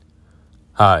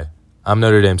Hi, I'm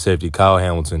Notre Dame safety Kyle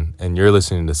Hamilton, and you're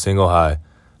listening to Single High,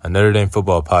 a Notre Dame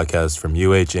football podcast from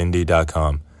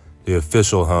UHND.com, the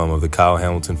official home of the Kyle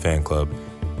Hamilton fan club.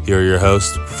 Here are your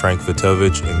hosts, Frank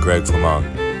Vitovich and Greg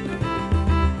Flamong.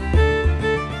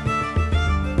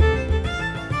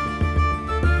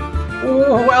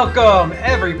 Welcome,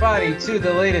 everybody, to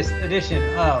the latest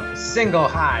edition of Single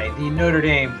High, the Notre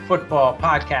Dame football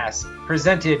podcast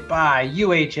presented by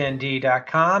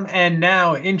UHND.com and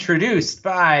now introduced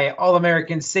by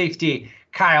All-American safety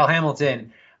Kyle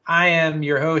Hamilton. I am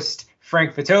your host,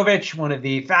 Frank Vitovich, one of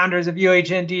the founders of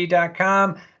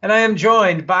UHND.com, and I am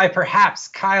joined by perhaps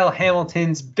Kyle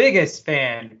Hamilton's biggest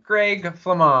fan, Greg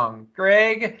Flamong.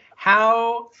 Greg,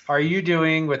 how are you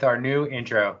doing with our new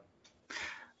intro?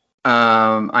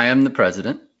 I am the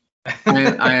president.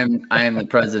 I am the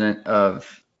president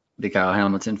of the Kyle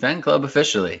Hamilton fan club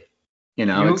officially. You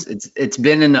know, it's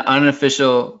been in the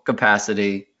unofficial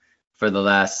capacity for the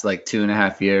last like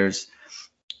 2.5 years.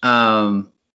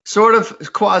 Sort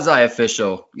of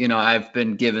quasi-official. You know, I've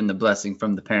been given the blessing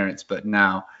from the parents, but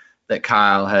now that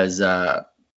Kyle has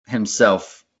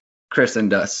himself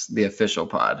christened us the official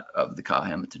pod of the Kyle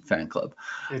Hamilton fan club,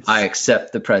 I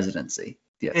accept the presidency.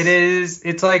 Yes. This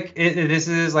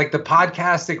is like the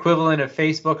podcast equivalent of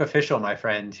Facebook official, my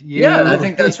friend. Yeah, I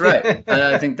think that's right.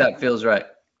 I think that feels right.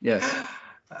 Yes.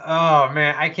 Oh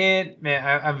man,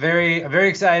 I'm very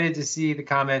excited to see the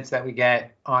comments that we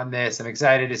get on this. I'm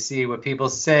excited to see what people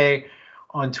say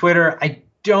on Twitter. I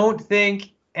don't think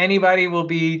anybody will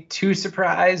be too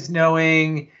surprised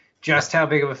knowing just how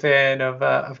big of a fan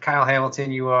of Kyle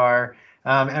Hamilton you are.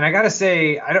 And I gotta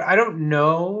say, I don't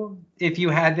know if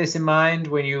you had this in mind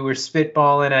when you were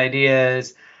spitballing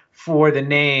ideas for the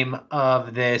name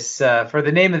of this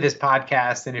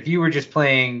podcast, and if you were just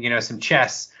playing, some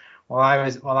chess while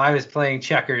I was playing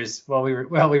checkers while we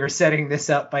were setting this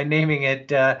up by naming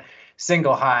it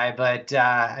Single High. But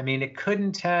I mean, it could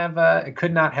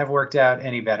not have worked out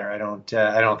any better. I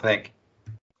don't think.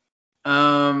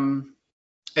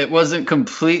 It wasn't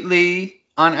completely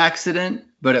on accident,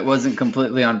 but it wasn't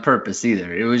completely on purpose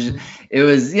either. It was,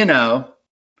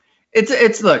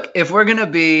 it's look, if we're going to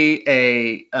be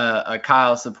a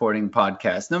Kyle supporting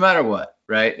podcast, no matter what,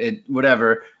 right?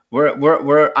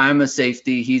 I'm a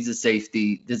safety. He's a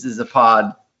safety. This is a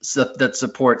pod that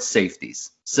supports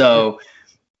safeties. So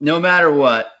no matter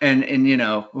what, and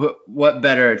what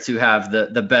better to have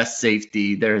the best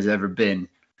safety there has ever been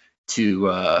to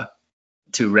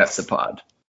rep the pod.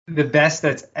 The best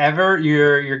that's ever.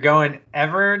 You're going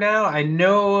ever now. I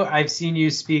know I've seen you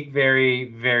speak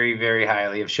very, very, very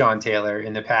highly of Sean Taylor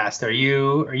in the past. Are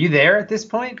you there at this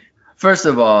point? First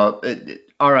of all,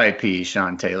 R.I.P.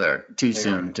 Sean Taylor. Too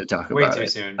soon to talk about it. Way too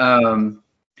soon.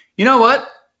 You know what?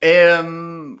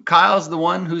 Kyle's the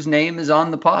one whose name is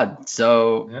on the pod,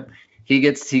 so yep. he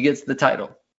gets the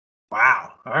title.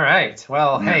 Wow. All right.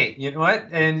 Well, yeah. Hey, you know what?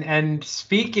 And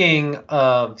speaking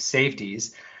of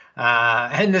safeties.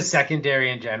 And the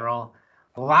secondary in general,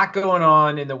 a lot going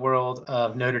on in the world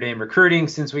of Notre Dame recruiting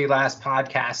since we last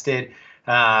podcasted.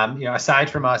 Aside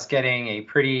from us getting a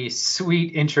pretty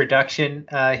sweet introduction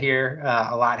here,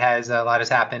 a lot has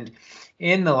happened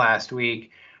in the last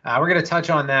week. We're going to touch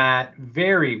on that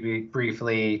very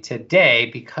briefly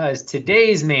today, because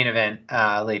today's main event,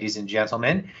 ladies and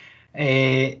gentlemen,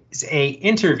 is a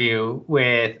interview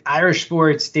with Irish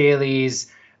Sports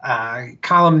Daily's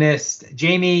columnist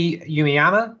Jamie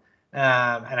Umiyama,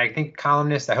 and I think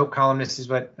columnist. I hope columnist is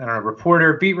what I don't know.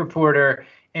 Reporter, beat reporter.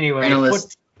 Anyway,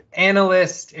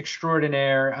 analyst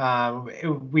extraordinaire.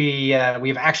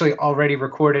 We've actually already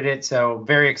recorded it, so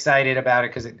very excited about it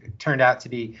because it turned out to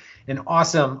be an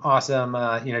awesome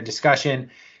discussion.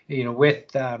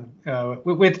 With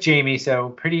Jamie. So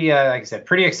pretty, like I said,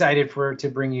 pretty excited to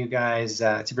bring you guys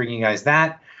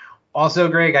that. Also,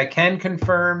 Greg, I can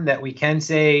confirm that we can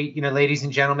say, ladies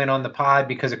and gentlemen on the pod,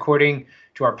 because according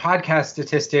to our podcast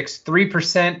statistics,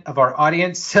 3% of our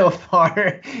audience so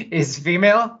far is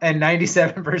female and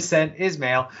 97% is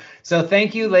male. So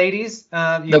thank you, ladies.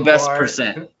 The best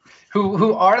percent.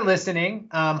 Who are listening.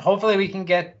 Hopefully we can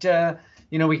get,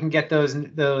 those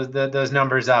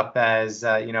numbers up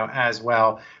as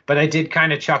well. But I did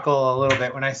kind of chuckle a little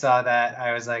bit when I saw that.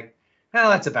 I was like, well,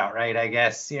 that's about right, I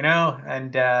guess,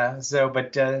 and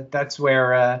that's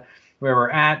where we're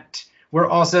at. We're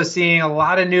also seeing a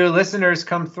lot of new listeners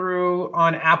come through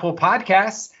on Apple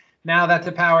Podcasts now that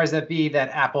the powers that be that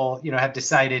Apple, have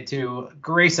decided to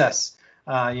grace us,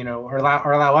 or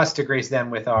allow us to grace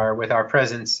them with our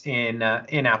presence in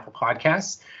Apple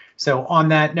Podcasts. So on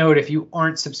that note, if you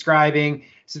aren't subscribing,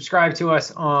 subscribe to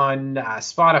us on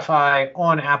Spotify,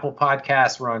 on Apple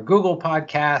Podcasts. We're on Google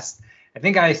Podcasts. I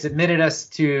think I submitted us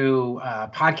to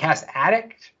Podcast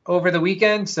Addict over the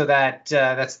weekend, so that's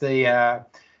the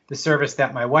service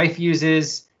that my wife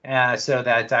uses. So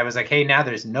that I was like, hey, now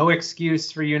there's no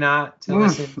excuse for you not to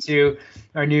listen to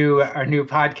our new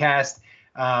podcast.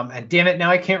 And damn it, now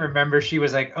I can't remember. She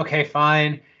was like, okay,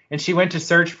 fine. And she went to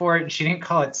search for it, and she didn't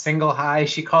call it Single High.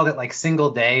 She called it like Single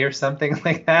Day or something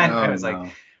like that. Oh,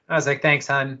 I was like, thanks,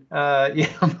 hon.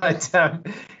 But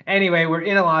anyway, we're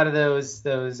in a lot of those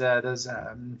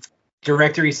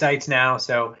directory sites now.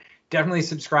 So definitely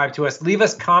subscribe to us. Leave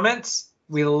us comments.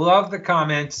 We love the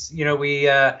comments.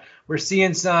 We're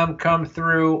seeing some come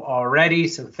through already.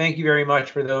 So thank you very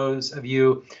much for those of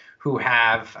you who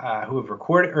have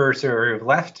recorded or have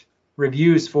left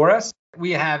reviews for us.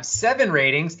 We have 7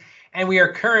 ratings, and we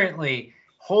are currently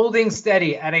holding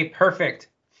steady at a perfect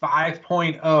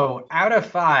 5.0 out of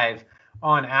 5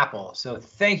 on Apple. So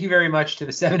thank you very much to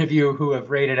the 7 of you who have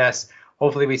rated us.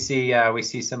 Hopefully we see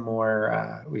some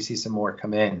more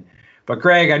come in. But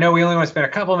Greg, I know we only want to spend a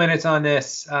couple minutes on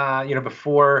this,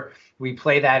 before we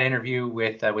play that interview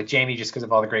with Jamie, just because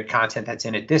of all the great content that's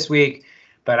in it this week.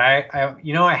 But I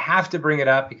have to bring it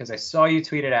up because I saw you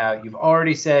tweet it out. You've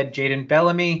already said Jaden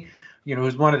Bellamy,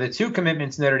 who's one of the 2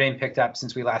 commitments Notre Dame picked up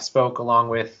since we last spoke, along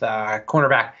with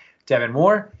cornerback Devin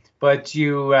Moore. But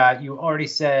you already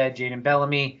said Jaden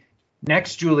Bellamy,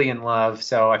 next Julian Love.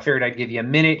 So I figured I'd give you a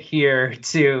minute here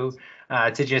to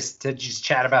just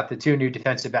chat about the 2 new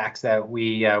defensive backs that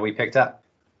we picked up.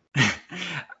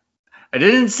 I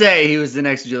didn't say he was the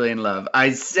next Julian Love.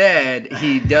 I said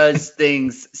he does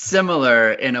things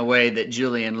similar in a way that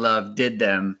Julian Love did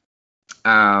them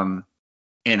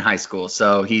in high school.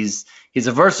 So he's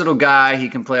a versatile guy. He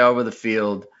can play all over the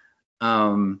field.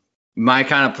 My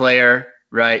kind of player,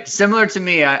 right? Similar to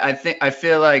me. I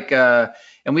feel like,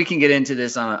 and we can get into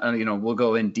this we'll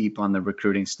go in deep on the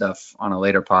recruiting stuff on a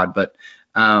later pod, but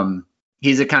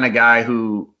he's the kind of guy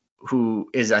who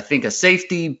is, I think, a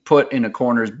safety put in a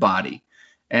corner's body,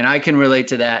 and I can relate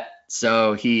to that.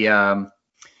 So he's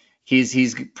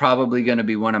probably going to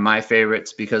be one of my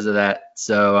favorites because of that.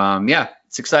 So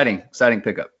it's exciting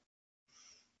pickup.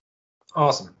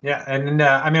 Awesome. Yeah. And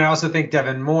I also think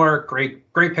Devin Moore,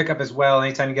 great pickup as well.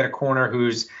 Anytime you get a corner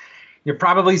who's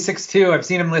probably 6'2", I've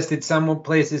seen him listed some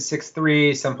places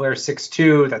 6'3", some players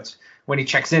 6'2". That's when he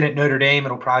checks in at Notre Dame,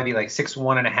 it'll probably be like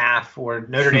 6'1.5", or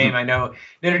Notre Dame. I know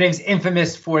Notre Dame's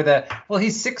infamous for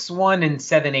he's 6'1 and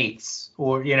 7/8",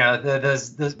 or those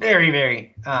very,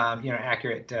 very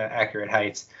accurate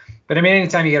heights. But I mean,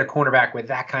 anytime you get a cornerback with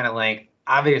that kind of length,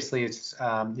 obviously it's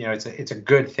a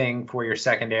good thing for your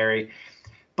secondary.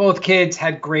 Both kids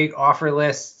had great offer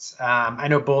lists. I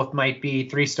know both might be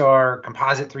 3-star,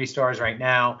 composite 3 stars right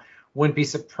now. Wouldn't be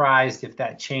surprised if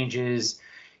that changes,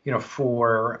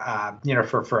 for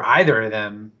either of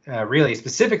them, really.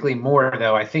 Specifically Moore,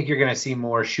 though, I think you're going to see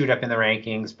Moore shoot up in the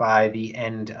rankings by the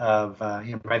end of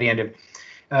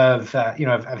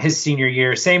his senior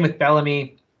year. Same with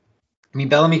Bellamy. I mean,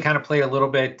 Bellamy kind of played a little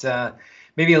bit,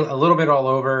 maybe a little bit all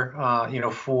over,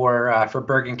 for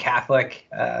Bergen Catholic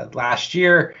last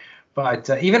year. But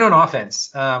even on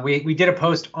offense, we did a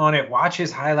post on it. Watch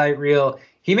his highlight reel.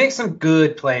 He makes some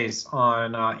good plays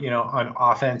on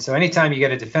offense. So anytime you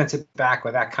get a defensive back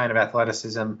with that kind of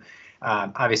athleticism,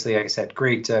 obviously, like I said,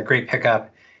 great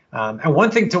pickup. And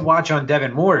one thing to watch on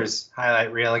Devin Moore's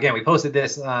highlight reel. Again, we posted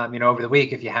this, over the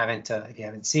week if you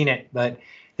haven't seen it. But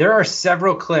there are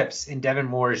several clips in Devin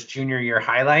Moore's junior year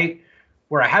highlight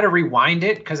where I had to rewind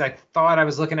it because I thought I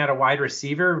was looking at a wide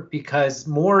receiver, because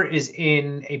Moore is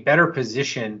in a better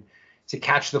position to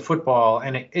catch the football,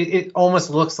 and it almost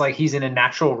looks like he's in a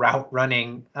natural route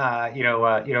running,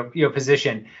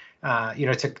 position,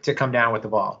 to come down with the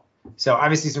ball. So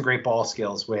obviously some great ball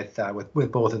skills with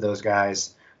both of those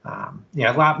guys. A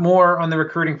lot more on the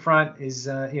recruiting front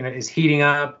is heating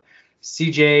up.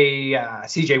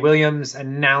 CJ Williams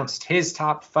announced his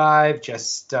top 5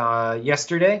 just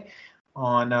yesterday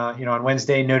on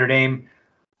Wednesday. Notre Dame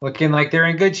looking like they're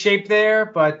in good shape there,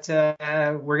 but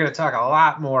we're going to talk a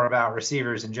lot more about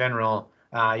receivers in general,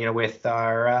 with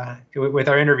our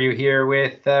interview here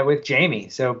with Jamie.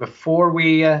 So before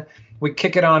we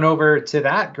kick it on over to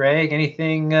that, Greg,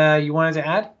 anything you wanted to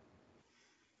add?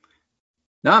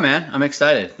 No, man, I'm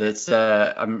excited.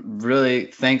 I'm really,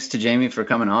 thanks to Jamie for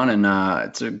coming on, and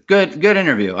it's a good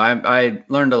interview. I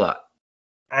learned a lot.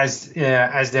 As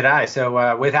did I.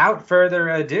 So without further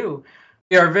ado,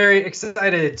 we are very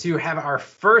excited to have our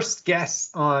first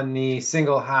guest on the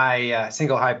Single High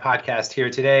podcast here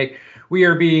today. We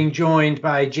are being joined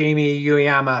by Jamie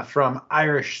Uyama from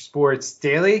Irish Sports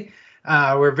Daily.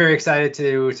 We're very excited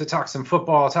to talk some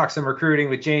football, talk some recruiting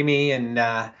with Jamie, and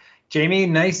Jamie,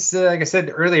 nice. Like I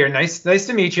said earlier, nice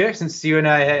to meet you. Since you and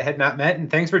I had not met,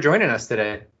 and thanks for joining us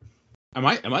today. Am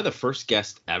I the first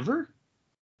guest ever?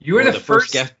 You are the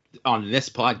first guest on this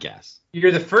podcast.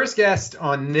 You're the first guest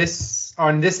on this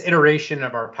iteration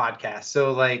of our podcast.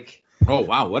 So like, oh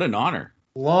wow, what an honor!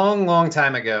 Long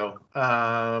time ago,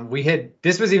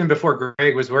 this was even before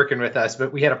Greg was working with us,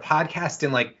 but we had a podcast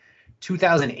in like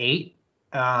 2008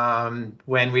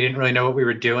 when we didn't really know what we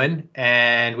were doing,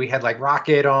 and we had like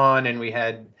Rocket on, and we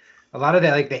had a lot of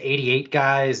the 88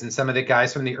 guys and some of the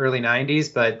guys from the early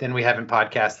 90s, but then we haven't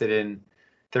podcasted in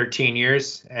 13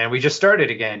 years, and we just started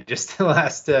again just the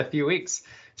last few weeks.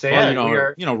 So well, we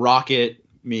are, Rocket,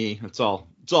 me, it's all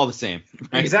the same.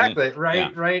 Right? Exactly. Right.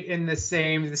 Yeah. Right. In the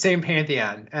same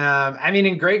pantheon. I mean,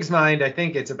 in Greg's mind, I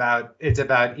think it's about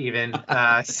even.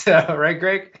 So, right,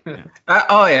 Greg?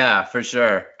 Oh yeah, for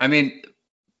sure. I mean,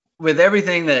 with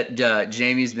everything that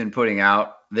Jamie's been putting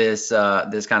out this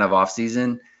kind of off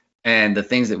season, and the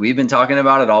things that we've been talking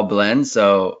about, it all blends.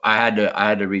 So I had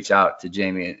to reach out to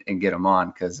Jamie and get him on,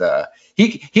 because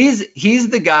he's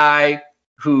the guy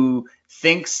who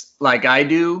thinks like I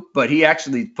do, but he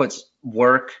actually puts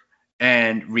work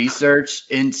and research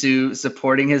into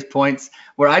supporting his points,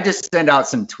 where I just send out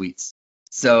some tweets.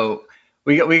 So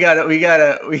we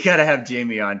gotta have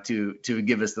Jamie on to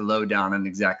give us the lowdown on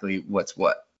exactly what's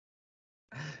what.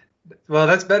 Well,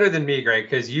 that's better than me, Greg,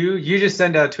 because you just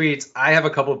send out tweets. I have a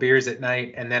couple beers at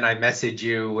night, and then I message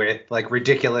you with like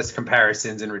ridiculous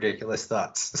comparisons and ridiculous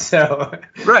thoughts. So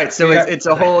right, so it's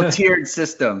a whole tiered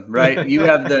system, right? You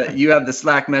have the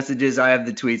Slack messages, I have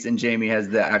the tweets, and Jamie has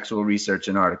the actual research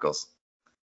and articles.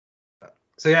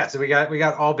 So we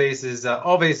got all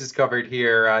bases covered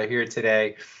here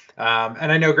today.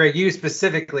 And I know, Greg, you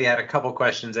specifically had a couple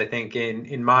questions, I think,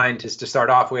 in mind, just to start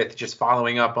off with, just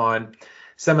following up on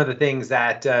some of the things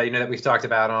that that we've talked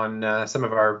about on some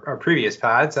of our previous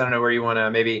pods. I don't know where you want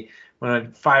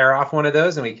to fire off one of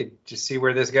those, and we could just see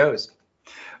where this goes.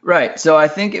 Right. So I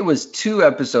think it was 2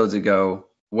 episodes ago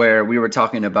where we were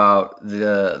talking about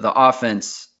the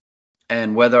offense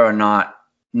and whether or not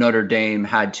Notre Dame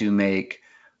had to make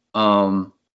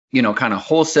kind of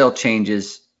wholesale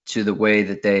changes to the way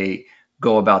that they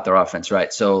go about their offense,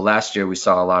 right? So last year we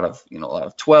saw a lot of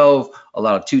 12, a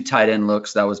lot of 2 tight end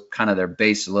looks. That was kind of their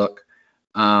base look.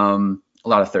 A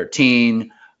lot of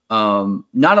 13,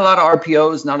 not a lot of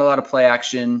RPOs, not a lot of play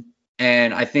action.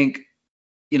 And I think,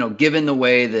 given the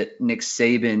way that Nick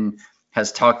Saban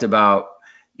has talked about,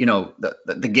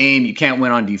 the game, you can't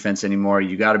win on defense anymore.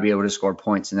 You got to be able to score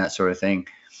points and that sort of thing.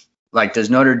 Like, does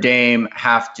Notre Dame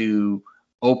have to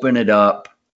open it up?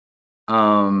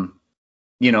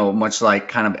 Much like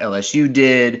kind of LSU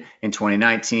did in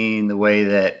 2019, the way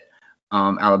that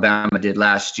Alabama did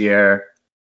last year,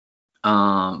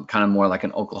 kind of more like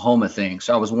an Oklahoma thing.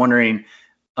 So I was wondering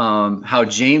how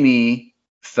Jamie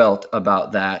felt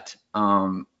about that,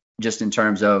 just in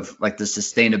terms of like the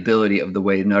sustainability of the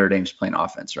way Notre Dame's playing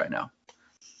offense right now.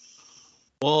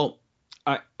 Well,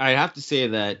 I have to say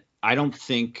that I don't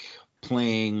think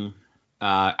playing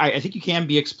I think you can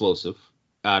be explosive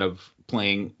out of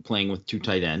playing with 2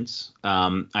 tight ends.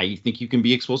 I think you can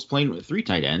be exposed to playing with 3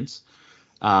 tight ends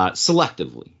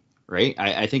selectively, right?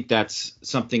 I think that's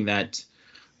something that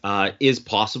is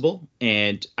possible.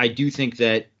 And I do think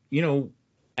that,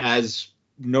 as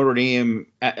Notre Dame,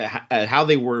 at how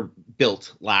they were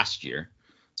built last year,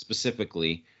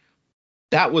 specifically,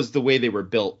 that was the way they were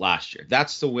built last year.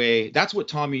 That's what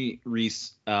Tommy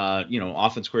Rees,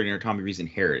 offense coordinator Tommy Rees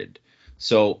inherited.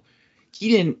 So he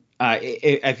didn't,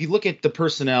 if you look at the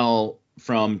personnel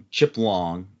from Chip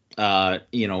Long,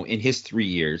 in his 3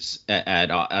 years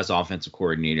as offensive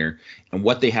coordinator, and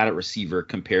what they had at receiver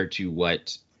compared to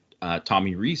what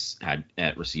Tommy Rees had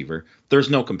at receiver,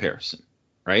 there's no comparison,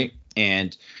 right?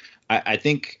 And I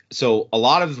think so. A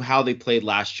lot of how they played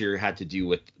last year had to do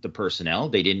with the personnel.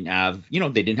 They didn't have,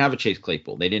 a Chase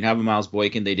Claypool, they didn't have a Miles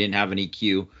Boykin, they didn't have an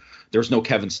EQ. There was no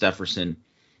Kevin Stefferson.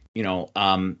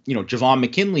 Javon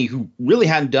McKinley, who really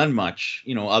hadn't done much,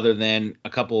 other than a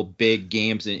couple of big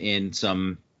games in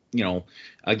some,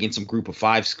 against some group of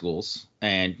 5 schools,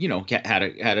 and,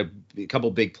 had a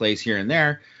couple big plays here and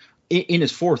there in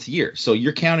his 4th year. So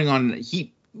you're counting on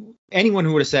anyone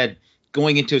who would have said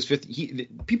going into his 5th,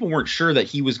 people weren't sure that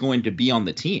he was going to be on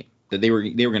the team, that they were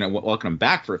going to welcome him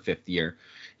back for a 5th year.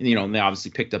 And, they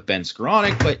obviously picked up Ben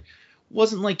Skoranek, but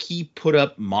wasn't like he put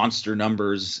up monster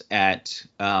numbers at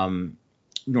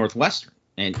Northwestern,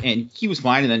 and he was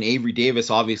fine. And then Avery Davis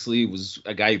obviously was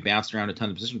a guy who bounced around a ton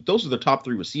of positions. Those are the top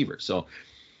 3 receivers. So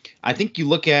I think you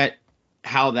look at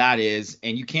how that is,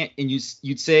 and you can't, and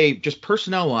you'd say just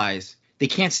personnel wise, they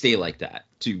can't stay like that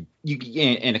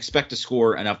and expect to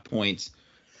score enough points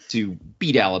to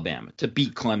beat Alabama, to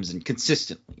beat Clemson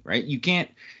consistently, right? You can't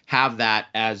have that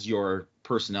as your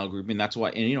personnel group, and that's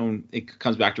why. And it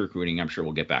comes back to recruiting. I'm sure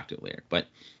we'll get back to it later, but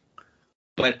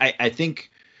I think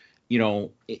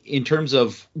in terms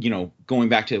of going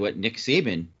back to what Nick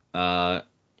Saban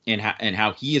and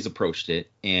how he has approached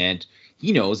it, and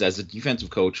he knows as a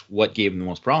defensive coach what gave him the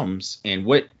most problems, and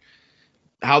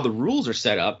how the rules are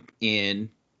set up in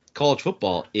college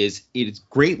football it is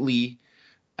greatly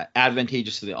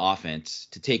advantageous to the offense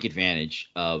to take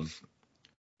advantage of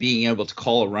being able to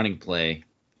call a running play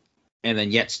and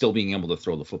then yet still being able to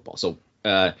throw the football. So,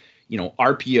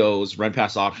 RPOs, run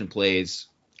pass option plays,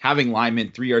 having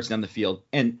linemen 3 yards down the field.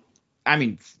 And I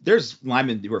mean, there's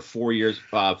linemen who are 4 yards,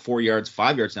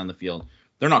 5 yards down the field.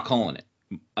 They're not calling it.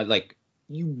 Like,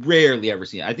 you rarely ever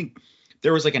see it. I think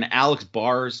there was like an Alex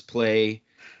Bars play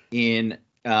in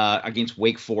against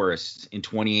Wake Forest in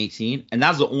 2018, and that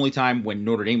was the only time when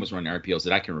Notre Dame was running RPOs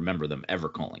that I can remember them ever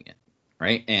calling it,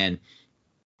 right? And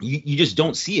you just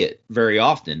don't see it very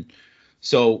often.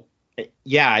 So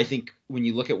yeah, I think when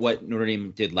you look at what Notre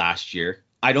Dame did last year,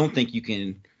 I don't think you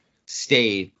can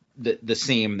stay the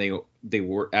same they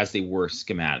were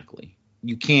schematically.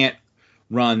 You can't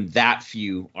run that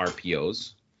few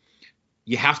RPOs.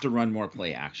 You have to run more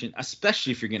play action,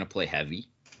 especially if you're going to play heavy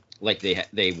like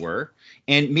they were.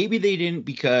 And maybe they didn't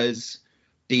because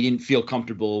they didn't feel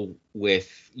comfortable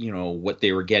with, what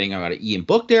they were getting out of Ian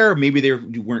Book there, or maybe they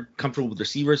weren't comfortable with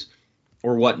receivers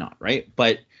or whatnot, right?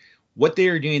 But what they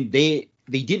were doing, they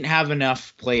didn't have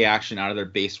enough play action out of their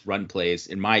base run plays,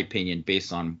 in my opinion,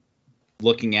 based on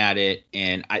looking at it.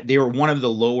 And they were one of the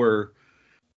lower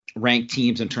ranked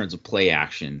teams in terms of play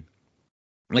action.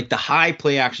 Like the high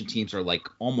play action teams are like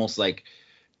almost like,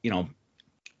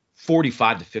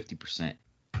 45 to 50%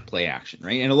 play action,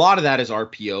 right? And a lot of that is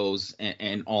RPOs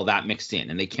and all that mixed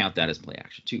in, and they count that as play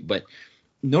action too. But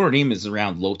Notre Dame is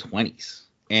around low 20s,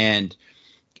 and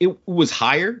it was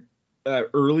higher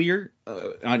earlier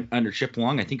under Chip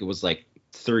Long. I think it was like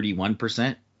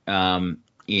 31%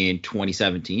 in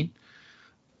 2017.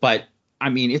 But I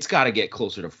mean, it's got to get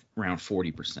closer to around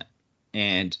 40%,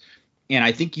 and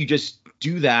I think you just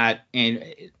do that.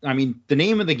 And I mean, the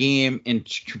name of the game and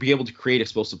to be able to create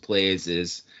explosive plays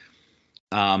is,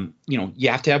 you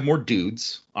have to have more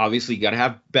dudes. Obviously, you got to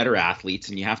have better athletes,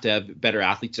 and you have to have better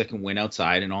athletes that can win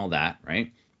outside and all that,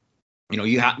 right?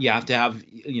 You have to have,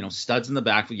 studs in the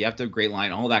backfield. You have to have a great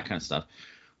line, all that kind of stuff.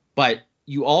 But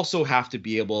you also have to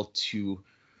be able to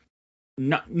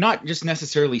not just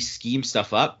necessarily scheme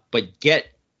stuff up, but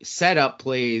set up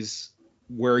plays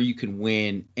where you can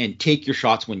win and take your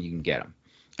shots when you can get them.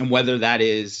 And whether that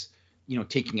is,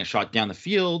 taking a shot down the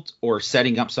field or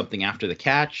setting up something after the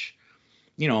catch,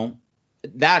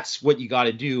 that's what you got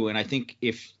to do. And I think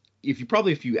if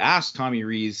you ask Tommy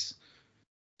Rees,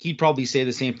 he'd probably say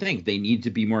the same thing. They need to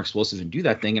be more explosive and do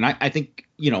that thing. And I think,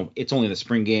 it's only the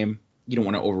spring game. You don't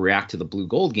want to overreact to the blue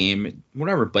gold game,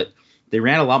 whatever, but they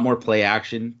ran a lot more play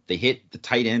action. They hit the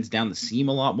tight ends down the seam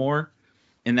a lot more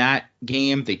in that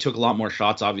game. They took a lot more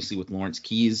shots, obviously, with Lawrence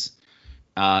Keys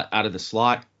out of the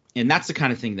slot. And that's the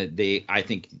kind of thing that I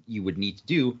think you would need to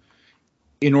do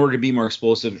in order to be more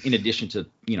explosive, in addition to,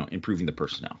 improving the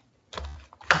personnel.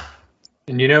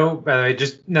 And by the way,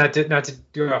 just not to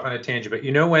go off on a tangent,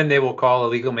 but when they will call a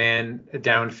legal man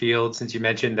downfield, since you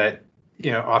mentioned that,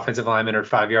 offensive linemen are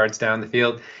 5 yards down the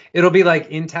field, it'll be like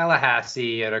in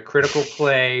Tallahassee at a critical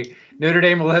play. Notre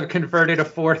Dame will have converted a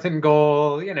 4th and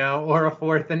goal, or a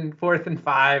 4th and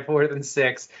 5, 4th and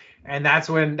 6. And that's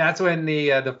when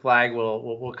the flag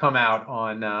will come out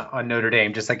on Notre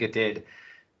Dame, just like it did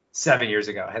 7 years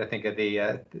ago. I had to think of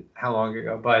how long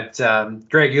ago. But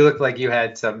Greg, you looked like you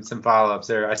had some follow-ups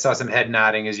there. I saw some head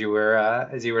nodding as you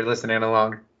were listening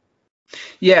along.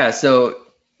 Yeah. So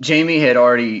Jamie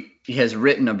has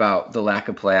written about the lack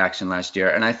of play action last year,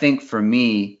 and I think for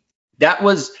me, that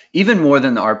was even more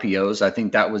than the RPOs. I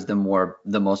think that was the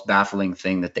most baffling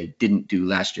thing that they didn't do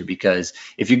last year, because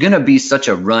if you're going to be such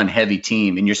a run heavy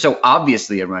team, and you're so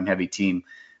obviously a run heavy team,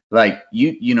 like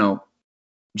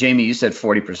Jamie, you said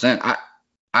 40%.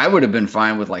 I would have been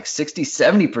fine with like 60,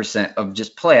 70% of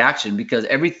just play action, because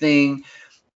everything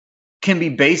can be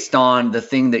based on the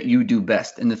thing that you do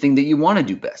best and the thing that you want to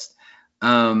do best.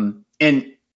 And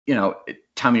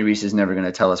Tommy Rees is never going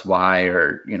to tell us why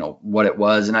or, what it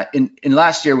was. And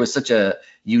last year was such a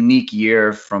unique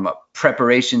year from a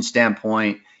preparation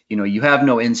standpoint. You have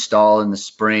no install in the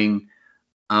spring.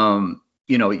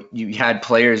 You had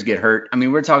players get hurt. I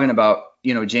mean, we're talking about,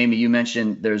 Jamie, you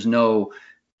mentioned there's no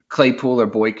Claypool or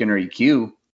Boykin or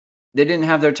EQ. They didn't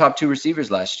have their top 2 receivers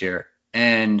last year.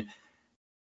 And,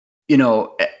 you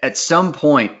know, at some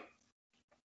point,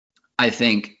 I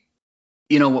think,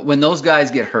 you know, when those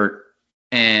guys get hurt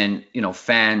and, you know,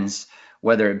 fans,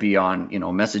 whether it be on, you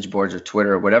know, message boards or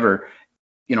Twitter or whatever,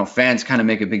 you know, fans kind of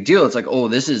make a big deal. It's like, oh,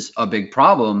 this is a big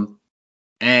problem.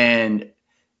 And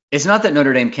it's not that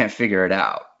Notre Dame can't figure it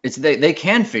out. It's they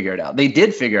can figure it out. They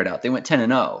did figure it out. They went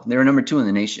 10-0. They were number 2 in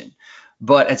the nation.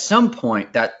 But at some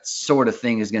point, that sort of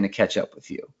thing is going to catch up with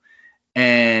you.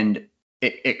 And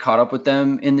it caught up with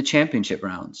them in the championship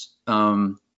rounds,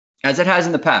 as it has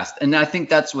in the past. And I think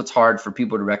that's what's hard for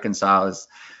people to reconcile is,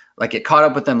 like, it caught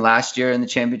up with them last year in the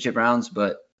championship rounds,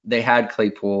 but they had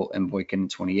Claypool and Boykin in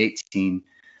 2018,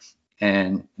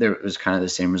 and there was kind of the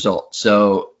same result.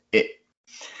 So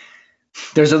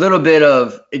there's a little bit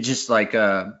of it, just like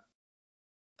I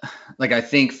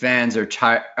think fans are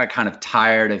kind of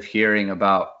tired of hearing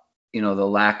about, you know, the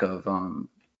lack of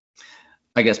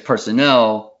I guess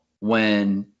personnel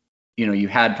when, you know, you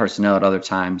had personnel at other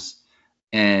times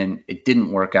and it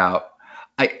didn't work out.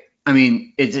 I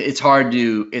mean, it's hard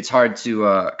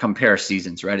to compare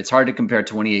seasons, right? It's hard to compare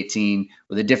 2018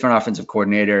 with a different offensive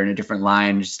coordinator and a different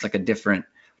line, just like a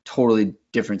totally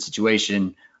different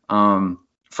situation from,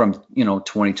 you know,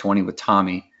 2020 with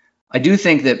Tommy. I do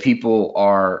think that people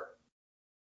are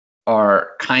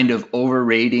kind of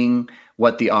overrating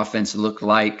what the offense looked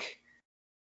like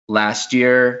last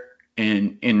year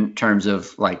in terms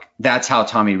of, like, that's how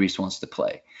Tommy Rees wants to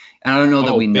play. And I don't know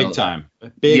that we know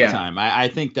big time. I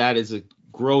think that is a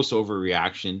gross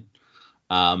overreaction.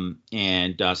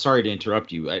 And sorry to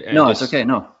interrupt you. It's okay.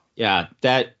 No. Yeah,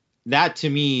 that to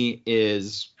me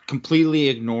is completely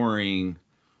ignoring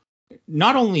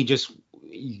not only just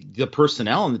the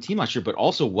personnel on the team last year, but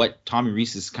also what Tommy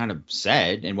Rees has kind of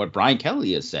said and what Brian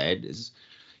Kelly has said is,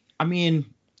 I mean,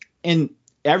 and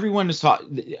everyone is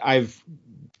I've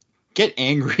get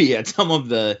angry at some of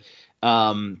the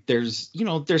there's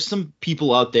some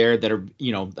people out there that are,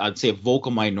 you know, I'd say a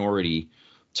vocal minority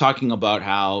talking about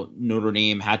how Notre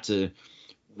Dame had to,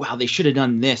 they should have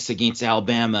done this against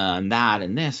Alabama and that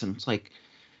and this. And it's like,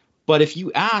 but if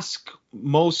you ask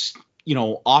most, you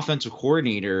know, offensive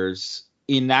coordinators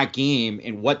in that game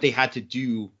and what they had to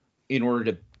do in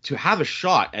order to have a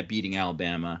shot at beating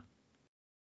Alabama,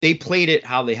 they played it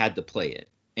how they had to play it.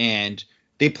 And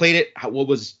they played it what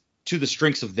was to the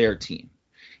strengths of their team.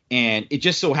 And it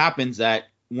just so happens that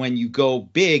when you go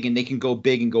big and they can go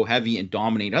big and go heavy and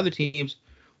dominate other teams,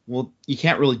 well, you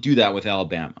can't really do that with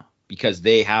Alabama because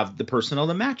they have the personnel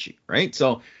to match you, right?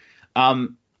 So,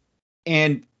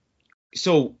 and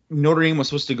so Notre Dame was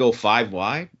supposed to go 5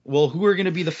 wide. Well, who are going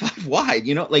to be the 5 wide?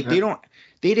 You know, like they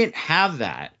didn't have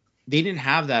that. They didn't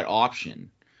have that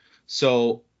option.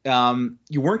 So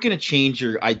you weren't going to change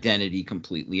your identity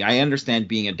completely. I understand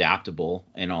being adaptable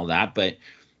and all that, but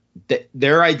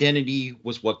their identity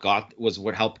was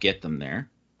what helped get them there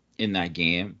in that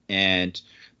game. And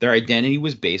their identity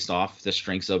was based off the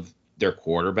strengths of their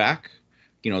quarterback,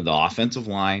 you know, the offensive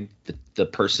line, the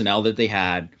personnel that they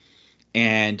had.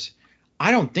 And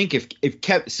I don't think if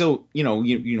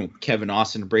Kevin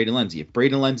Austin and Braden Lenzy, if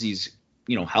Braden Lenzy's,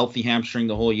 you know, healthy hamstring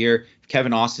the whole year, if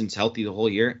Kevin Austin's healthy the whole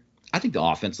year, I think the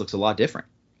offense looks a lot different.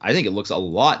 I think it looks a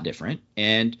lot different.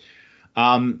 And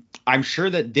I'm sure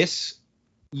that this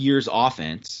year's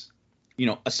offense, you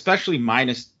know, especially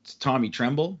minus Tommy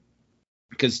Tremble,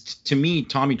 because to me,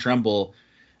 Tommy Tremble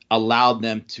allowed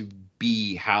them to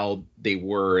be how they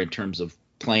were in terms of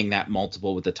playing that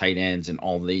multiple with the tight ends and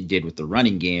all they did with the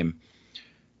running game.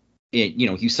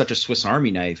 He's such a Swiss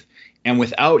Army knife. And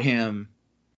without him,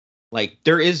 like,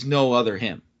 there is no other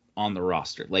him on the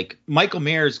roster. Like, Michael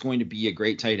Mayer is going to be a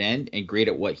great tight end and great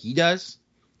at what he does,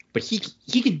 but he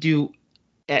could do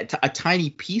a tiny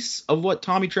piece of what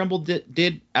Tommy Tremble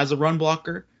did as a run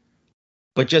blocker,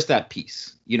 but just that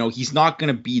piece. You know, he's not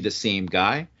going to be the same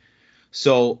guy.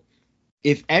 So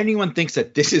if anyone thinks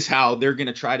that this is how they're going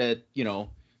to try to, you know,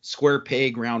 square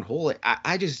peg round hole,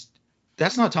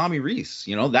 that's not Tommy Rees.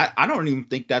 You know, that I don't even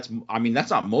think that's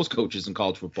not most coaches in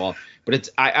college football, but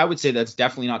I would say that's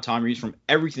definitely not Tommy Rees from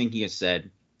everything he has said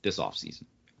this offseason.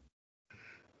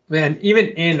 Man,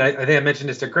 even I think I mentioned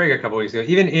this to Greg a couple weeks ago,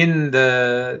 even in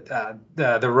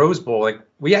the Rose Bowl, like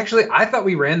I thought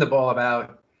we ran the ball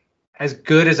about as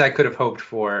good as I could have hoped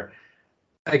for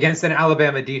against an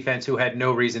Alabama defense who had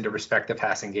no reason to respect the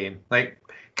passing game. Like,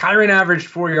 Kyron averaged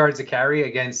 4 yards a carry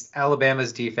against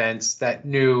Alabama's defense that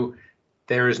knew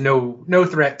there was no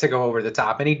threat to go over the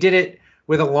top. And he did it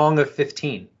with a long of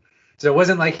 15. So it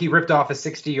wasn't like he ripped off a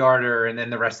 60-yarder and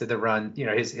then the rest of the run, you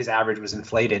know, his average was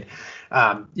inflated,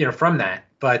 from that.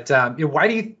 But why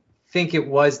do you think it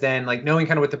was then, like, knowing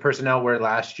kind of what the personnel were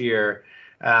last year,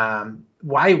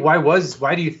 Why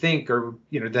do you think, or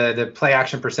the play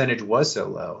action percentage was so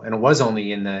low, and it was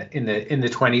only in the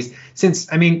 20s?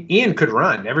 Since, I mean, Ian could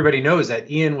run. Everybody knows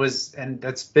that Ian was, and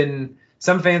that's been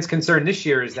some fans' concern this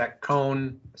year, is that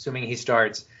Cone, assuming he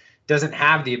starts, doesn't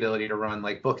have the ability to run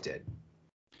like Book did.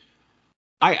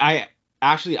 I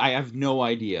actually have no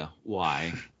idea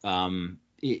why.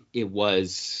 It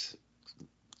was,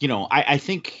 I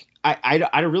think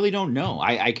I really don't know.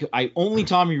 I only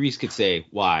Tommy Rees could say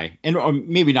why, or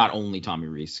maybe not only Tommy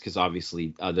Rees, because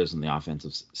obviously others in the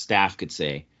offensive staff could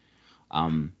say.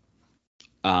 But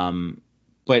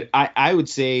I would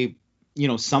say,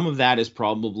 some of that is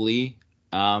probably,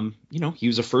 he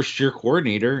was a first year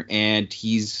coordinator, and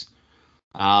he's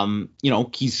has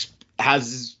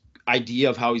his idea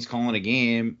of how he's calling a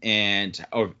game and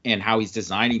how he's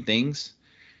designing things,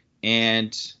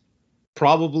 and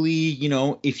probably,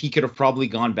 if he could have probably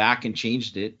gone back and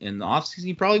changed it in the offseason,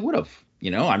 he probably would have,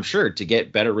 I'm sure, to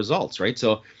get better results, right?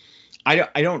 So I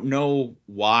don't know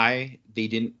why they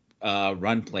didn't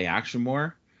run play action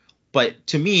more, but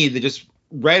to me, they just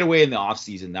right away in the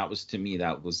offseason,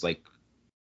 that was like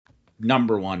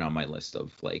number one on my list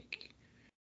of like,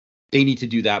 they need to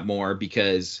do that more,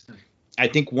 because I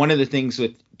think one of the things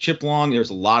with Chip Long, there's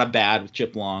a lot of bad with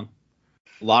Chip Long,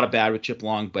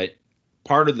 but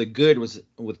part of the good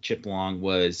with Chip Long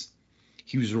was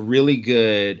he was really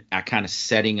good at kind of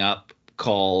setting up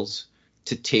calls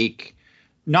to take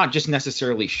not just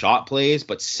necessarily shot plays,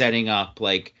 but setting up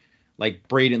like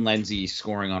Braden Lenzy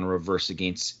scoring on a reverse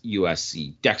against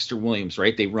USC, Dexter Williams,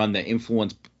 right? They run the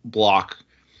influence block.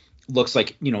 Looks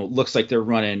like they're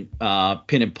running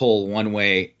pin and pull one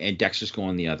way and Dexter's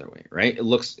going the other way, right?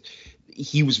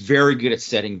 He was very good at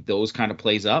setting those kind of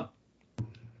plays up.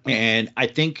 And I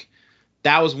think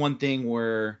that was one thing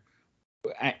where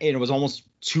it was almost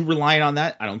too reliant on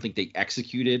that. I don't think they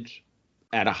executed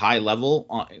at a high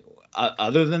level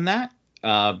other than that.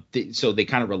 So they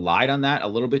kind of relied on that a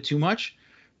little bit too much.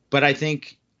 But I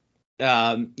think,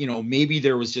 maybe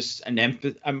there was just an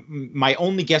emphasis. My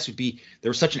only guess would be there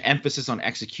was such an emphasis on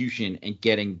execution and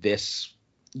getting this,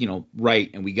 right.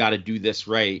 And we got to do this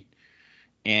right.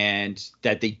 And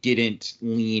that they didn't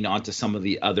lean onto some of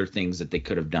the other things that they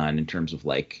could have done in terms of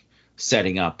like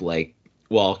setting up, like,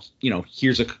 well,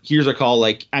 here's a call.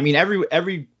 Like, I mean,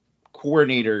 every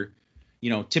coordinator,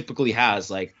 typically has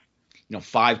like,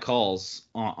 5 calls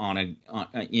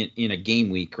in a game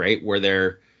week, right? Where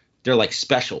they're like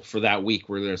special for that week,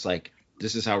 where there's like,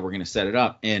 this is how we're going to set it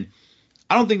up. And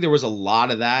I don't think there was a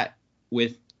lot of that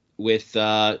with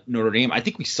Notre Dame. I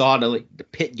think we saw the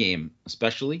Pitt game,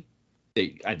 especially.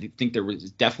 I think there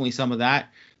was definitely some of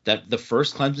that the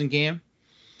first Clemson game.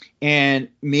 And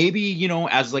maybe,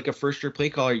 as like a first year play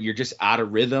caller, you're just out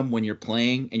of rhythm when you're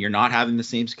playing and you're not having the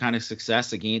same kind of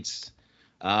success against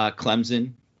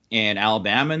Clemson and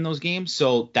Alabama in those games.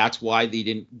 So that's why they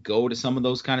didn't go to some of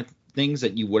those kind of things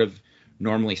that you would have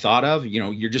normally thought of.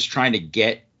 You're just trying to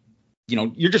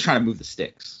move the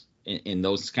sticks in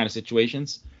those kind of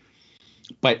situations.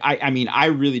 But I mean, I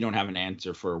really don't have an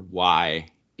answer for why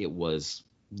it was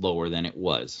lower than it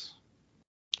was,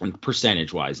 and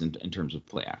percentage wise in terms of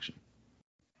play action.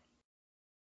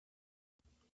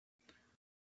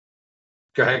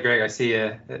 Go ahead, Greg. I see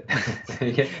you.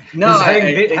 No,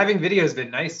 having video has been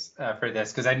nice for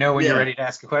this, because I know when you're ready to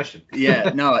ask a question.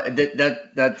 Yeah, no,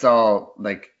 that's all.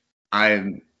 Like,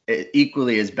 I'm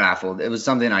equally as baffled. It was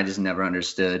something I just never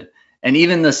understood. And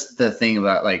even the thing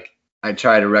about, like, I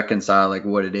try to reconcile like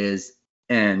what it is.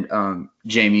 And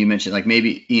Jamie, you mentioned like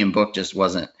maybe Ian Book just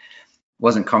wasn't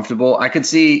comfortable. I could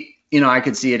see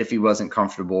it if he wasn't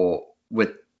comfortable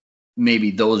with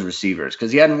maybe those receivers,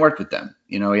 because he hadn't worked with them.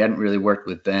 He hadn't really worked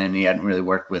with Ben. He hadn't really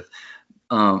worked with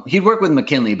he'd worked with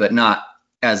McKinley, but not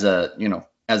as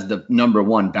as the number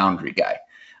one boundary guy.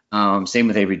 Same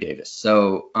with Avery Davis.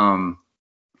 So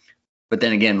but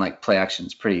then again, like, play action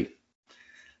is pretty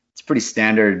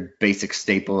standard, basic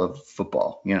staple of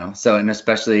football, So, and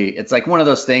especially, it's like one of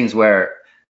those things where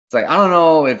it's like, I don't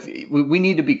know if we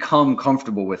need to become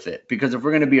comfortable with it, because if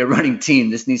we're going to be a running team,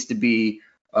 this needs to be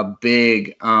a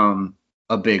big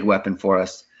weapon for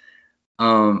us.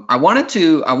 I wanted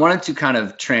to kind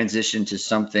of transition to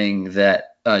something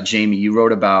that Jamie, you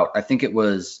wrote about. I think it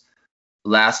was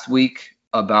last week,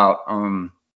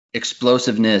 about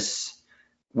explosiveness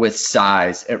with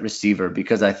size at receiver,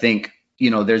 because I think,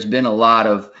 there's been a lot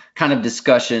of kind of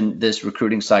discussion this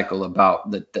recruiting cycle about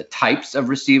the types of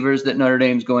receivers that Notre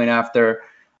Dame's going after.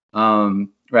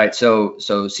 Right. So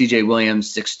CJ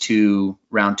Williams, 6'2",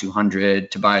 round 200,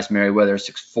 Tobias Merriweather,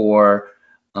 6'4".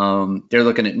 They're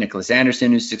looking at Nicholas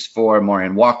Anderson, who's 6'4",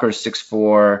 Maureen Walker,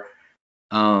 6'4".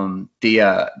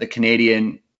 the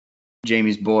Canadian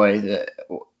Jamie's boy, the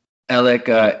Alec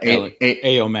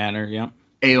Ao Manor, yeah.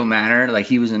 Ao Manor, like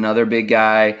he was another big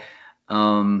guy.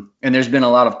 And there's been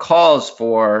a lot of calls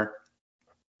for,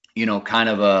 kind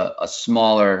of a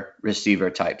smaller receiver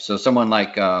type. So someone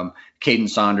like Caden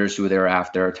Saunders, who they were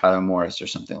after, or Tyler Morris or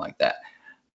something like that.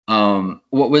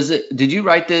 What was it? Did you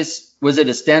write this? Was it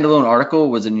a standalone article? Or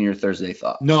was it in your Thursday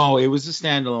thought? No, it was a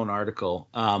standalone article.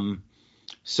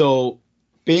 So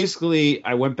basically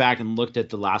I went back and looked at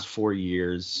the last 4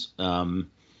 years. And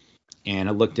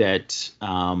I looked at,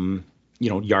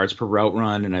 yards per route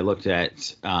run, and I looked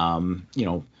at,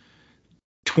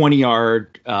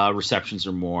 20-yard receptions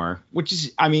or more, which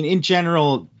is, in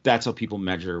general, that's how people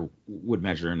would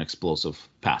measure an explosive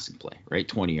passing play, right?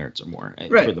 20 yards or more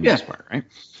for the most part, right?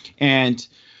 And,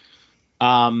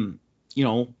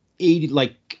 80,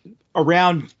 like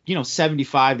around,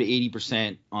 75 to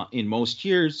 80% in most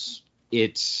years,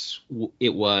 it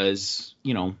was,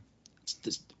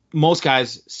 most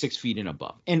guys 6 feet and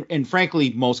above. And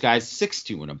frankly, most guys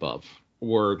 6'2" and above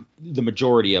were the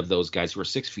majority of those guys who are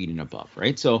 6 feet and above,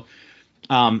 right? So,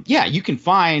 you can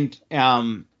find,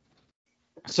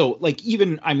 so like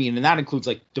even, and that includes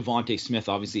like Devontae Smith,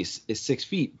 obviously is 6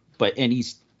 feet, and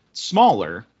he's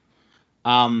smaller.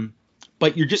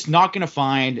 But you're just not going to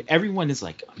find, everyone is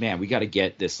like, man, we got to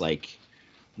get this like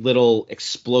little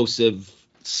explosive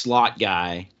slot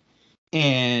guy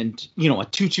and, a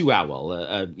Tutu Atwell,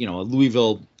 a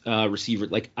Louisville receiver,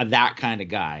 like that kind of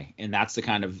guy. And that's the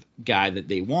kind of guy that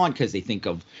they want because they think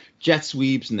of jet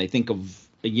sweeps and they think of,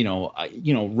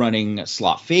 running a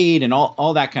slot fade and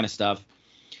all that kind of stuff.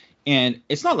 And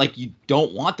it's not like you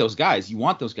don't want those guys. You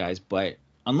want those guys, but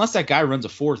unless that guy runs a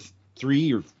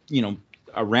 4.3 or,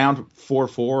 around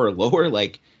 4.4 or lower,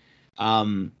 like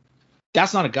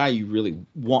that's not a guy you really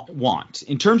want.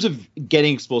 In terms of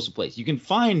getting explosive plays, you can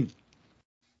find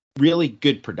really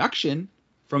good production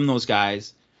from those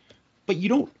guys, but you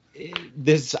don't,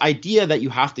 this idea that you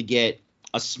have to get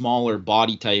a smaller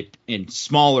body type, and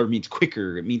smaller means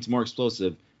quicker, it means more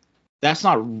explosive, that's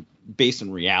not based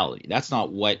on reality. That's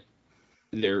not what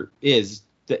there is.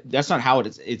 That's not how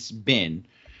it's been.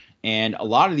 And a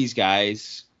lot of these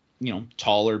guys,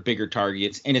 taller, bigger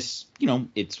targets, and it's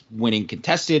winning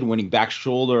contested, winning back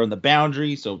shoulder on the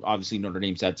boundary. So obviously Notre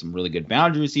Dame's had some really good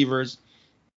boundary receivers.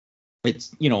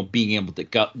 It's, being able to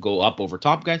go up over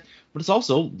top guys, but it's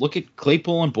also look at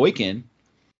Claypool and Boykin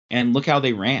and look how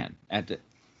they ran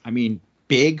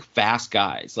big, fast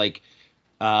guys. Like,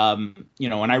 and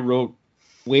I wrote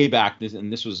way back this,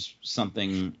 and this was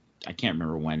something, I can't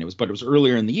remember when it was, but it was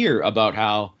earlier in the year, about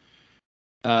how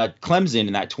Clemson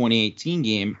in that 2018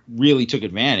 game really took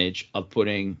advantage of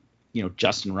putting,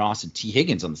 Justin Ross and T.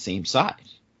 Higgins on the same side,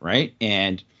 right?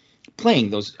 And playing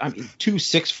those, 2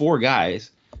 6'4" guys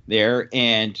there.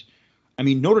 And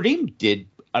Notre Dame did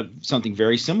something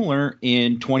very similar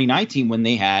in 2019 when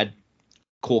they had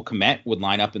Cole Kmet would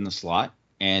line up in the slot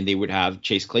and they would have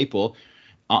Chase Claypool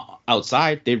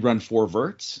outside. They'd run 4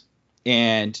 verts.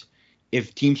 And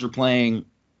if teams were playing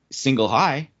single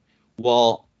high,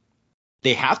 well,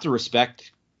 they have to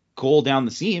respect Cole down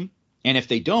the seam. And if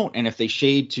they don't, and if they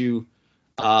shade to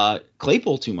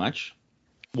Claypool too much,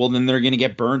 well, then they're going to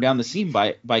get burned down the seam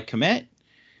by Kmet.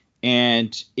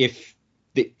 And if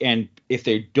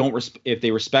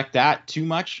they respect that too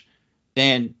much,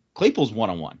 then Claypool's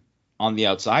one-on-one on the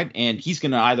outside, and he's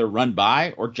going to either run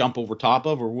by or jump over top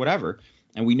of or whatever.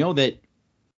 And we know that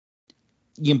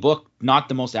Ian Book, not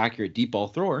the most accurate deep ball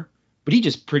thrower, but he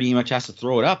just pretty much has to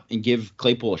throw it up and give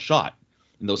Claypool a shot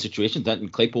in those situations.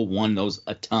 And Claypool won those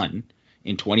a ton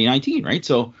in 2019, right?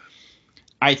 So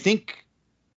I think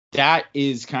that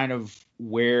is kind of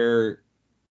where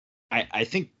I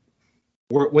think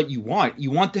what you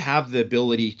want to have the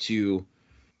ability to,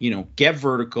 get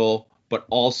vertical, but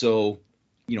also,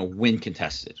 win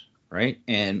contested, right?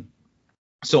 And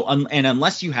so, and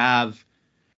unless you have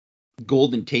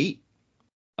Golden Tate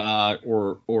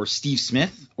or Steve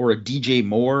Smith or a DJ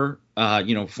Moore,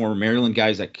 former Maryland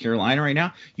guys at Carolina right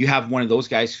now, you have one of those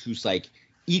guys who's like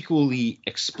equally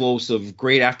explosive,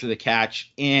 great after the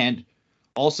catch, and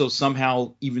also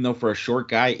somehow, even though for a short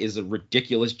guy is a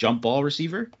ridiculous jump ball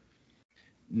receiver,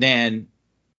 then,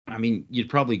 you'd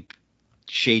probably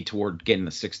shade toward getting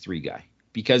the 6'3" guy,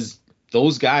 because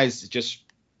those guys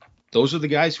those are the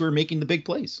guys who are making the big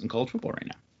plays in college football right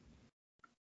now.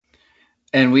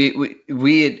 And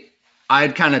I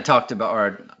had kind of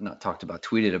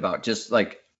tweeted about, just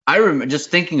like, I remember just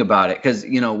thinking about it, because,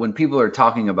 when people are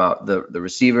talking about the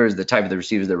receivers, the type of the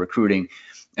receivers they're recruiting,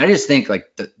 I just think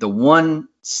like the one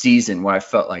season where I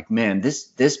felt like, man,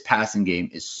 this passing game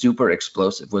is super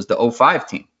explosive was the 05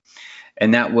 team.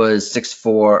 And that was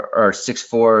 6'4"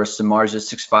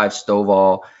 Samardzija, 6'5"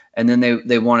 Stovall. And then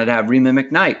they wanted to have Rema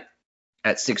McKnight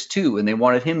at 6'2", and they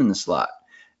wanted him in the slot.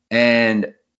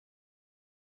 And,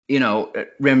 you know,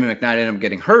 Rema McKnight ended up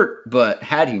getting hurt, but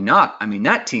had he not, I mean,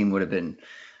 that team would have been,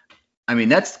 I mean,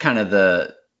 that's kind of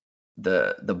the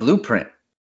blueprint,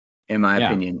 in my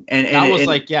opinion. And that was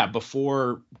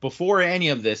before any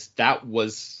of this,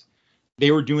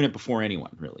 they were doing it before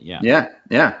anyone, really. Yeah.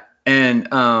 Yeah. And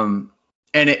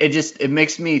it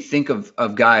makes me think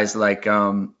of guys like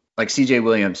CJ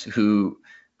Williams, who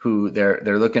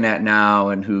they're looking at now,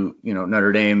 and who, you know,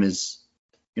 Notre Dame is,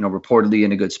 you know, reportedly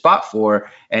in a good spot for.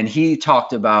 And he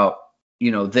talked about,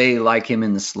 you know, they like him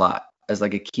in the slot as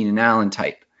like a Keenan Allen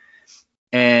type.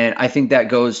 And I think that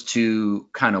goes to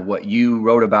kind of what you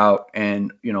wrote about,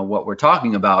 and, you know, what we're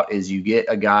talking about is you get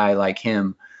a guy like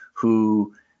him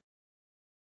who,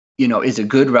 you know, is a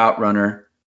good route runner.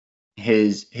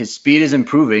 His speed is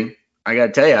improving. I got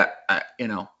to tell you, you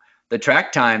know, the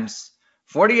track times,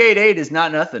 48.8 is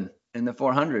not nothing in the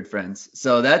 400, friends.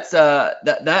 So that's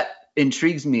that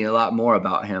intrigues me a lot more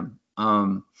about him.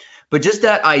 But just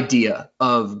that idea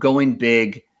of going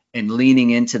big and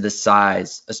leaning into the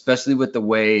size, especially with the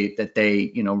way that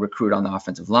they, you know, recruit on the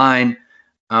offensive line.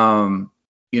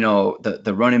 You know,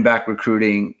 the running back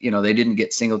recruiting, you know, they didn't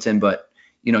get Singleton, but,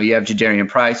 you know, you have Jadarian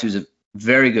Price, who's a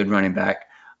very good running back.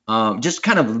 Just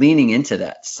kind of leaning into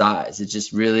that size. It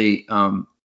just really,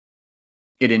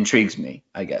 it intrigues me,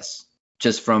 I guess,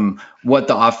 just from what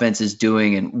the offense is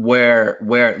doing and where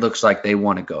it looks like they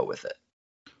want to go with it.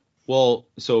 Well,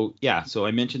 so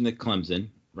I mentioned the Clemson,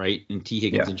 right, and T.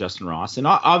 Higgins and Justin Ross, and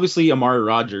obviously Amari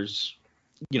Rodgers,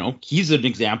 you know, he's an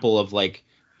example of like,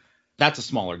 that's a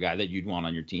smaller guy that you'd want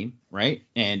on your team, right?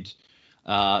 And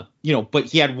you know, but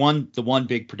he had the one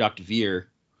big productive year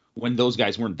when those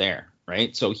guys weren't there,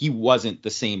 right? So he wasn't the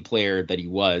same player that he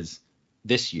was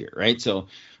this year, right? So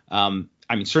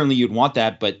I mean, certainly you'd want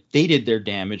that, but they did their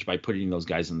damage by putting those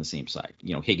guys on the same side,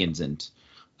 you know, Higgins and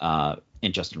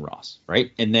Justin Ross,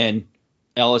 right? And then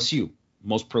LSU,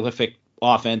 most prolific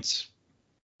offense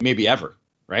maybe ever,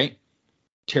 right?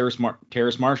 Terrace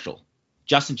Marshall,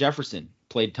 Justin Jefferson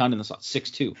played a ton in the slot,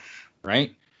 6'2",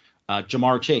 right?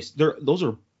 Jamar Chase, those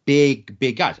are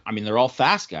big guys. I mean, they're all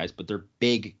fast guys, but they're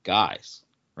big guys,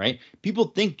 right? People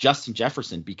think Justin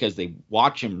Jefferson, because they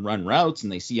watch him run routes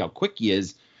and they see how quick he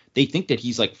is, they think that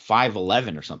he's like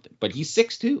 5'11" or something, but he's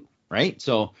 6'2", right?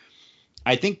 So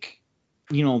I think,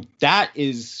 you know, that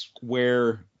is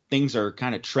where things are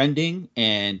kind of trending.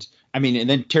 And I mean, and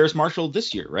then Terrace Marshall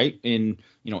this year, right? In,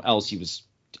 you know, LSU was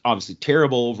obviously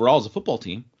terrible overall as a football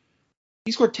team.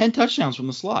 He scored 10 touchdowns from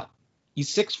the slot. He's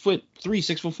 6'3",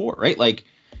 6'4", right? Like,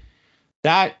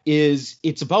 that is,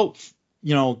 it's about,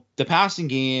 you know, the passing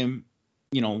game,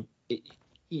 you know,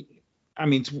 I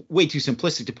mean, it's way too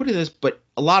simplistic to put it this, but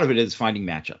a lot of it is finding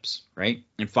matchups, right?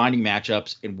 And finding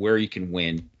matchups and where you can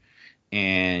win.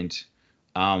 And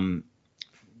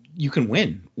you can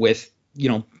win with, you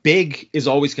know, big is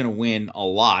always going to win a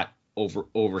lot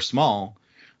over small.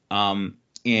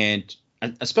 And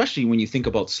especially when you think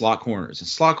about slot corners, and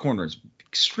slot corners,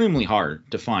 extremely hard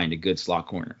to find a good slot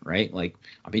corner, right? Like,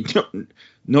 I mean,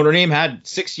 Notre Dame had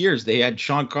 6 years. They had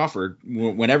Sean Crawford.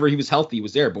 Whenever he was healthy, he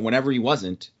was there. But whenever he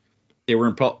wasn't,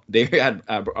 they had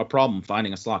a problem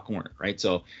finding a slot corner, right?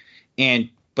 So,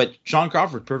 but Sean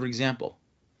Crawford, perfect example.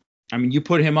 I mean, you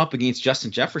put him up against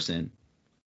Justin Jefferson.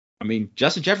 I mean,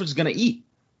 Justin Jefferson's going to eat,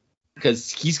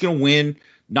 because he's going to win,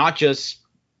 not just,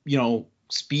 you know,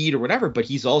 speed or whatever, but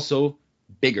he's also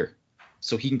bigger,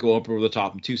 so he can go up over the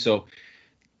top of him too. So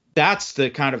that's the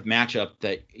kind of matchup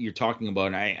that you're talking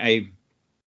about. And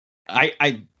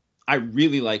I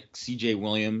really like CJ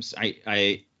Williams.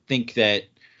 I think that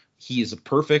he is a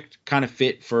perfect kind of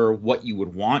fit for what you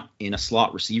would want in a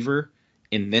slot receiver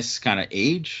in this kind of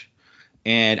age.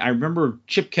 And I remember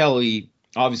Chip Kelly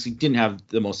obviously didn't have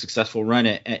the most successful run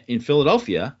in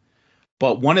Philadelphia,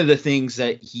 but one of the things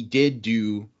that he did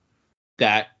do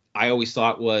that I always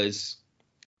thought was,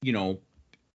 you know,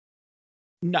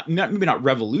 maybe not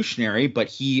revolutionary, but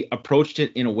he approached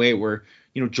it in a way where,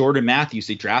 you know, Jordan Matthews,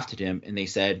 they drafted him and they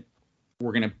said,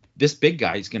 this big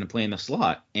guy is going to play in the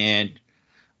slot. And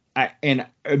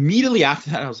immediately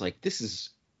after that, I was like,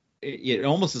 it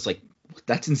almost is like,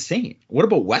 that's insane. What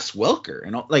about Wes Welker?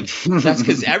 And like, that's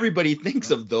because everybody thinks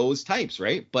of those types,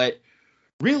 right? But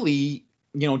really,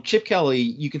 you know, Chip Kelly,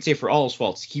 you can say for all his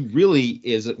faults, he really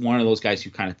is one of those guys who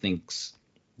kind of thinks,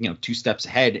 you know, 2 steps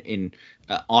ahead in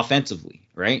offensively,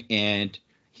 right? And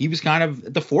he was kind of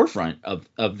at the forefront of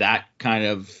that kind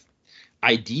of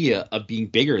idea of being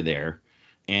bigger there.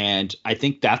 And I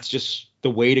think that's just the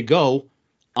way to go,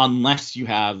 unless you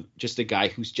have just a guy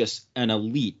who's just an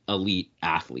elite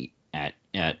athlete at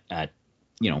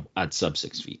sub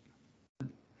 6 feet.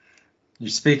 You're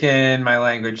speaking my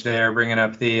language there, bringing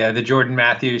up the Jordan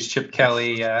Matthews, Chip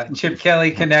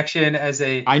Kelly connection as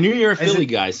a. I knew you're a Philly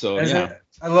guy, so yeah.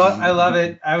 I love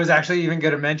it. I was actually even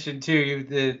going to mention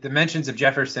too. The mentions of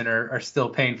Jefferson are still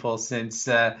painful, since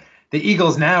the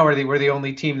Eagles now were the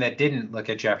only team that didn't look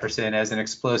at Jefferson as an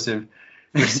explosive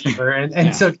receiver,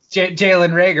 and so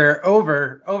Jalen Reagor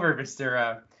over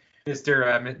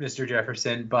Mr.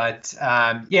 Jefferson. But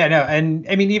and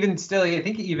I mean, even still, I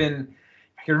think even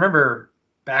I can remember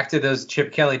back to those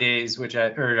Chip Kelly days, which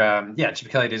I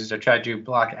tried to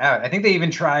block out. I think they even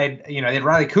tried, they had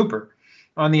Riley Cooper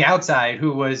on the outside,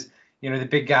 who was, the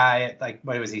big guy, like,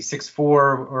 what was he, 6'4"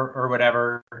 or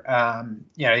whatever. And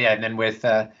then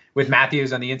with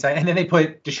Matthews on the inside, and then they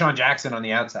put Deshaun Jackson on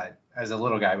the outside as a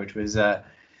little guy, which was an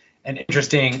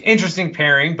interesting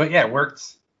pairing. But yeah,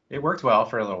 it worked well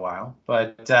for a little while.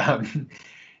 But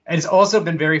and it's also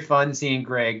been very fun seeing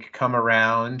Greg come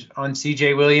around on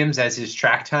CJ Williams as his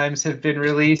track times have been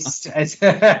released.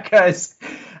 Because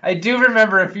I do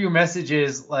remember a few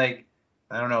messages like,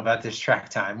 I don't know about this track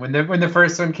time when the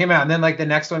first one came out, and then like the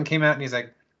next one came out and he's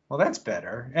like, well, that's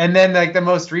better. And then like the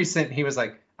most recent, he was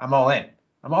like, I'm all in.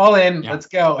 Yeah. Let's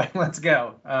go.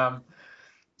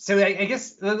 So I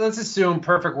guess let's assume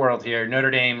perfect world here.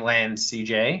 Notre Dame lands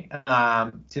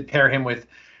CJ to pair him with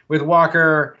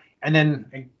Walker. And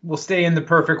then we'll stay in the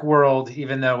perfect world,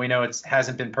 even though we know it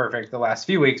hasn't been perfect the last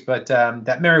few weeks, but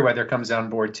that Merriweather comes on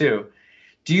board too.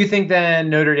 Do you think then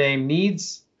Notre Dame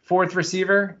needs fourth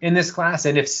receiver in this class?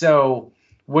 And if so,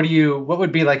 what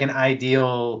would be like an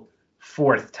ideal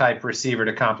fourth type receiver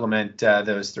to complement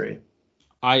those three?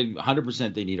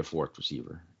 100% they need a fourth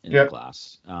receiver in the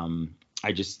class.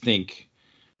 I just think,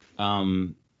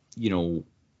 if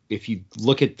you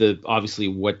look at obviously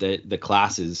what the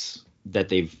classes that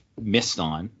they've missed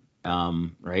on,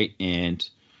 right? And,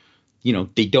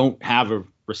 they don't have a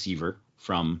receiver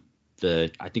from I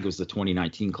think it was the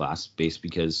 2019 class, based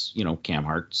because, Cam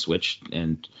Hart switched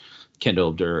and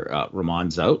Kendall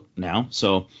Ramon's out now.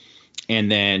 So,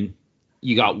 and then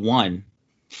you got one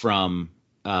from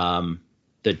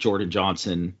the Jordan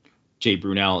Johnson, Jay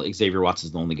Brunel, Xavier Watts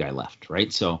is the only guy left,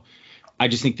 right? So I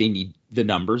just think they need the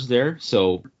numbers there.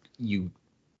 So you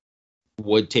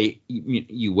would take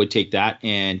that.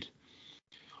 And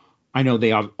I know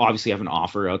they obviously have an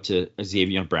offer out to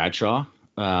Xavier Bradshaw,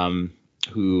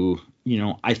 who,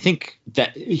 I think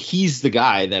that he's the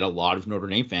guy that a lot of Notre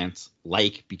Dame fans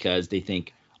like, because they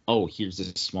think, oh, here's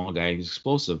this small guy who's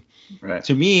explosive. Right.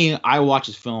 To me, I watch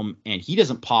his film and he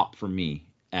doesn't pop for me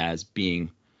as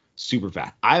being super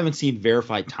fast. I haven't seen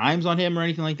verified times on him or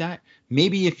anything like that.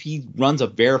 Maybe if he runs a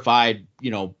verified,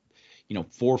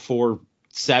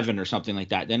 4.47 or something like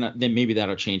that, then maybe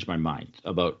that'll change my mind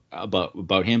about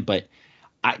him. But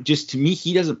to me,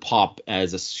 he doesn't pop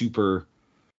as a super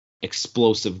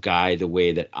explosive guy the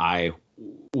way that I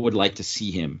would like to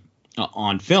see him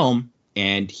on film.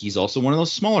 And he's also one of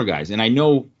those smaller guys. And I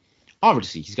know,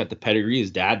 obviously, he's got the pedigree.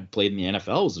 His dad played in the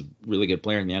NFL, was a really good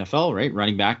player in the NFL, right?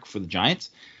 Running back for the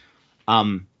Giants.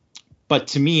 But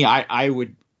to me, I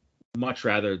would much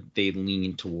rather they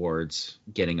lean towards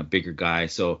getting a bigger guy.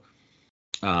 So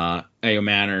Ayo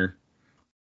Manor,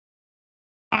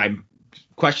 I'm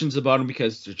questions about him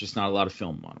because there's just not a lot of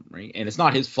film on him, right? And it's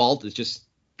not his fault. It's just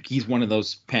he's one of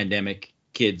those pandemic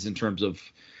kids in terms of,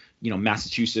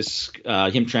 Massachusetts,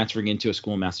 him transferring into a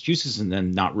school in Massachusetts and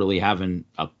then not really having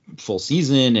a full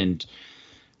season. And,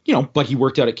 but he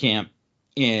worked out at camp,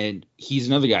 and he's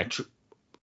another guy.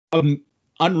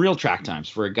 Unreal track times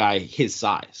for a guy his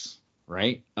size,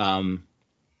 right? 6'3",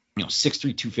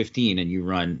 215, and you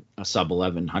run a sub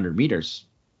 1100 meters.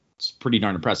 It's pretty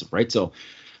darn impressive, right? So,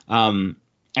 you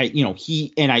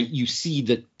see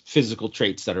the physical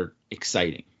traits that are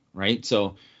exciting, right?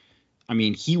 So, I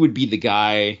mean, he would be the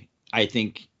guy, I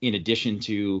think, in addition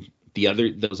to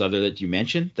those other that you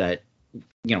mentioned, that,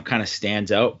 kind of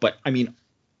stands out. But I mean,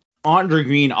 Andre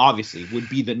Green obviously would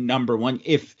be the number one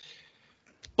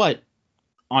but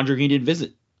Andre Green didn't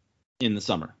visit in the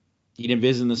summer. He didn't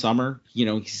visit in the summer.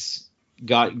 He's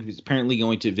apparently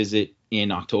going to visit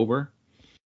in October.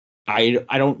 I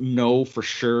don't know for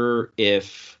sure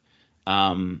if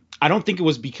I don't think it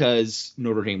was because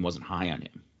Notre Dame wasn't high on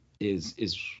him.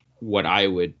 Is what I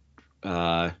would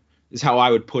is how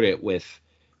I would put it with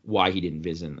why he didn't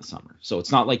visit in the summer. So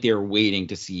it's not like they were waiting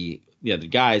to see the other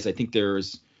guys. I think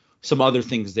there's some other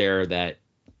things there that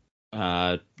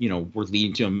were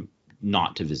leading to him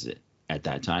not to visit at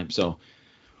that time. So,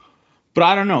 but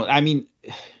I don't know. I mean,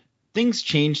 things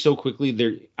change so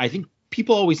quickly. I think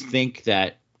people always think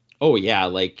that, oh yeah,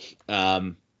 like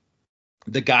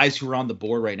the guys who are on the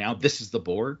board right now, this is the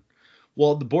board.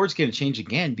 Well, the board's going to change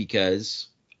again because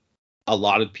a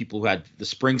lot of people who had the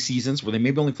spring seasons where they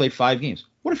maybe only played 5 games.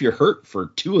 What if you're hurt for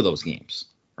 2 of those games,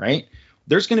 right?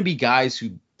 There's going to be guys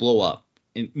who blow up,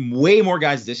 and way more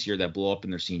guys this year that blow up in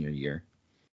their senior year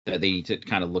that they need to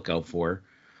kind of look out for.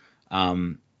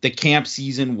 The camp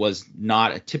season was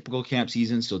not a typical camp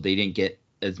season, so they didn't get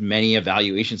as many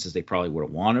evaluations as they probably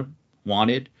would have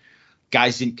wanted.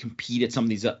 Guys didn't compete at some of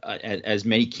these as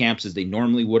many camps as they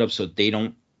normally would have, so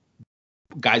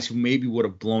guys who maybe would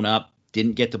have blown up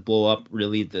didn't get to blow up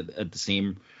really at the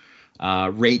same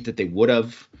rate that they would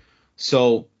have.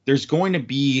 So there's going to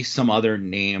be some other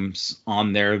names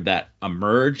on there that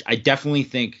emerge. I definitely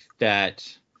think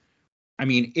that, I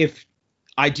mean, if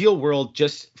ideal world,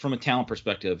 just from a talent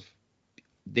perspective,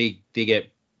 they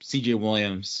get CJ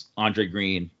Williams, Andre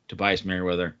Green, Tobias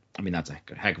Merriweather. I mean, that's a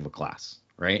heck of a class,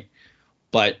 right?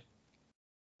 But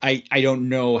I don't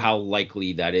know how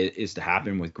likely that is to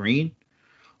happen with Green.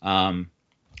 And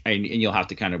you'll have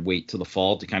to kind of wait till the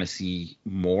fall to kind of see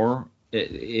more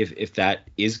if that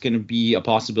is going to be a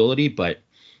possibility. But,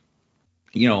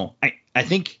 I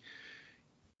think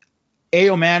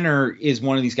A.O. Manor is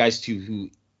one of these guys too, who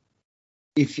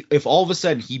if all of a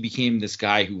sudden he became this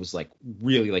guy who was like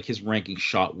really like his ranking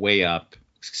shot way up,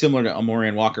 similar to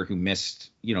Amorian Walker, who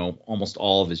missed, almost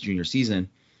all of his junior season,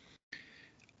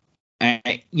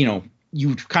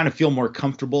 you kind of feel more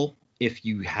comfortable if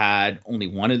you had only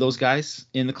one of those guys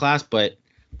in the class. But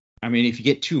I mean, if you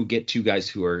get two guys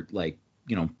who are like,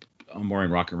 Amorian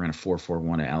Walker ran a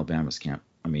 4.41 at Alabama's camp.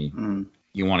 I mean,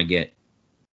 you want to get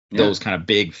those kind of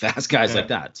big, fast guys like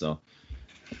that. So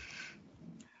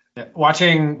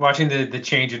watching the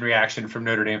change in reaction from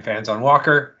Notre Dame fans on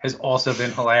Walker has also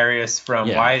been hilarious. From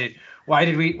why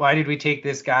did we take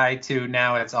this guy to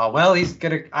now it's all, well, he's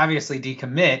gonna obviously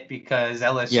decommit because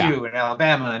LSU and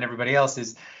Alabama and everybody else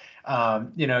is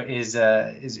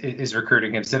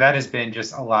recruiting him. So that has been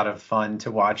just a lot of fun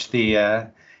to watch the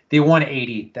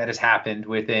 180 that has happened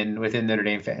within Notre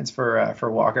Dame fans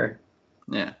for Walker.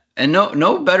 Yeah. And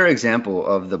no better example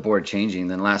of the board changing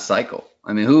than last cycle.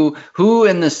 I mean, who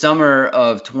in the summer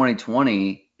of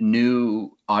 2020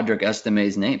 knew Audric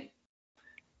Estime's name?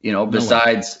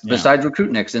 Besides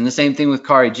Recruitniks, and the same thing with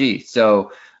Kari G.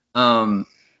 So,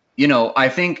 I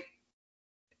think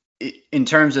in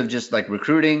terms of just like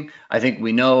recruiting, I think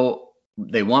we know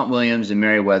they want Williams and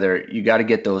Merriweather. You got to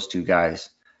get those 2 guys.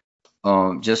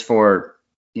 Just for,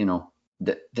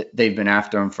 they've been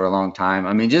after them for a long time.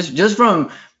 I mean, just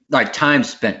from like time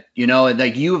spent,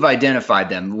 like you have identified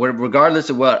them regardless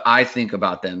of what I think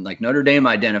about them. Like Notre Dame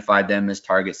identified them as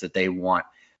targets that they want.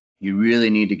 You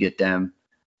really need to get them.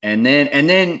 And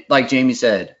then like Jamie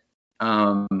said,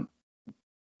 then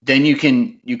you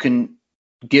can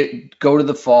go to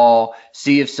the fall,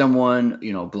 see if someone,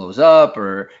 blows up,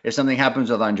 or if something happens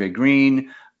with Andre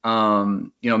Green.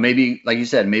 Maybe, like you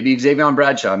said, maybe Xavier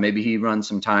Bradshaw, maybe he runs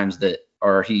some times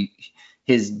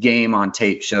his game on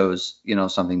tape shows,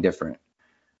 something different.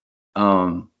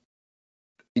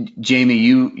 Jamie,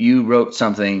 you wrote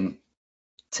something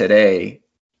today.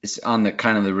 It's on the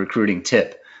kind of the recruiting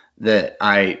tip that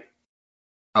I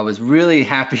was really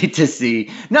happy to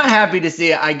see. Not happy to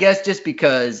see it, I guess, just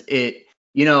because it,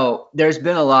 there's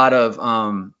been a lot of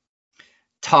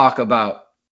talk about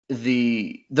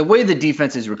the way the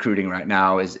defense is recruiting right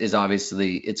now is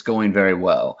obviously it's going very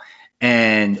well.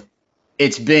 And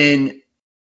it's been,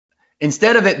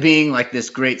 instead of it being like this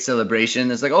great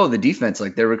celebration, it's like, oh, the defense,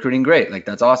 like they're recruiting great. Like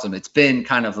that's awesome. It's been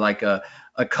kind of like a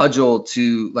cudgel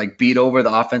to like beat over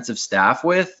the offensive staff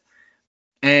with.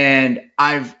 And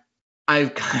I've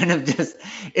kind of just,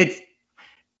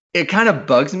 it kind of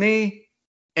bugs me.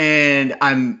 And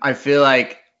I feel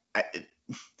like,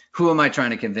 who am I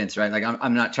trying to convince, right? Like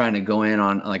I'm not trying to go in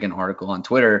on like an article on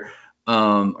Twitter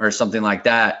or something like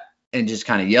that and just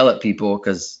kind of yell at people,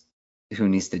 because who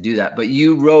needs to do that? But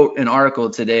you wrote an article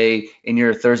today in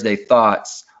your Thursday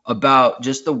Thoughts about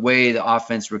just the way the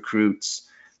offense recruits,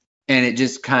 and it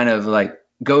just kind of like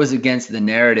goes against the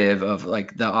narrative of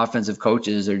like the offensive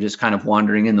coaches are just kind of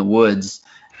wandering in the woods,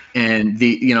 and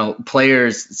the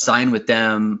players sign with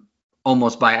them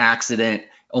almost by accident,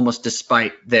 almost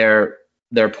despite their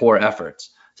poor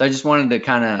efforts. So I just wanted to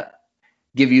kind of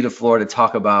give you the floor to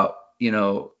talk about,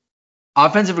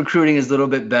 offensive recruiting is a little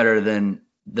bit better than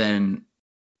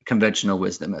conventional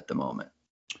wisdom at the moment.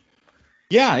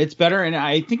 Yeah, it's better. And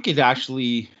I think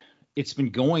it it's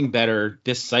been going better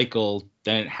this cycle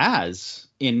than it has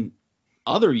in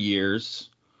other years,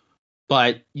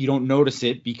 but you don't notice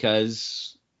it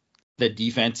because the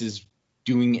defense is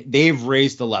they've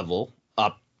raised the level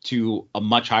up to a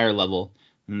much higher level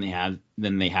than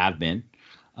they have been.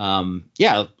 There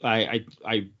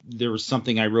was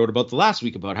something I wrote about the last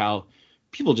week about how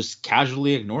people just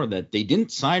casually ignore that they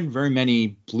didn't sign very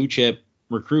many blue chip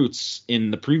recruits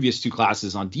in the previous 2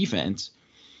 classes on defense.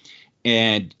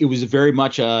 And it was very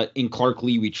much in Clark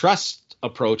Lee we trust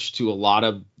approach to a lot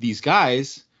of these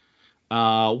guys. There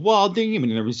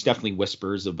was definitely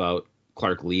whispers about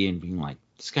Clark Lee and being like,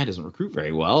 this guy doesn't recruit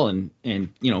very well, and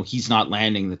he's not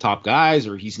landing the top guys,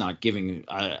 or he's not giving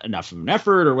enough of an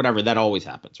effort, or whatever. That always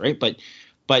happens, right? But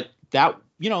that,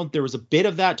 there was a bit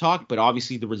of that talk, but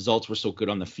obviously the results were so good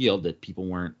on the field that people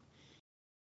weren't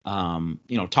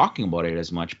talking about it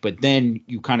as much. But then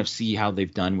you kind of see how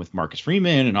they've done with Marcus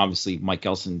Freeman, and obviously Mike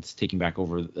Elson's taking back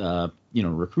over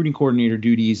recruiting coordinator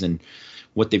duties, and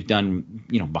what they've done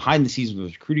behind the scenes with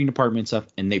the recruiting department and stuff,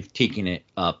 and they've taken it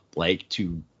up like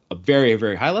to a very,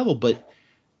 very high level. But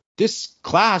this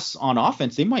class on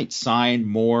offense, they might sign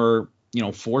more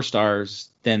 4 stars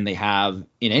than they have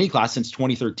in any class since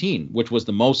 2013, which was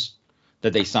the most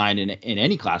that they signed in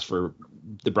any class for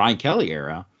the Brian Kelly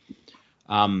era.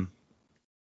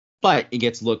 But it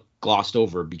gets glossed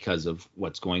over because of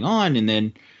what's going on. And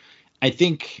then I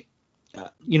think,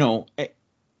 I'll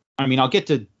get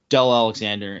to Del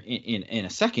Alexander in a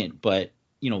second, but,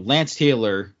 Lance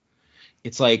Taylor,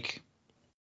 it's like,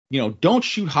 don't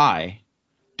shoot high.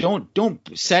 Don't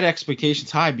set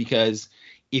expectations high, because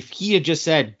if he had just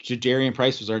said Jadarian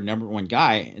Price was our number 1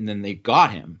 guy, and then they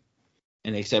got him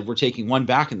and they said, we're taking 1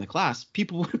 back in the class,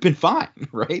 people would have been fine,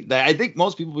 right? I think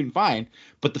most people would have been fine.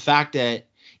 But the fact that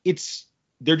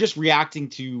they're just reacting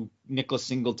to Nicholas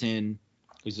Singleton,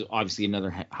 who's obviously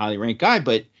another highly ranked guy,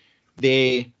 but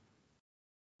they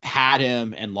had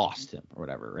him and lost him or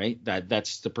whatever, right?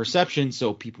 That's the perception.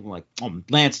 So people were like, oh,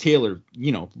 Lance Taylor,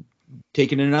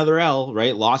 taking another L,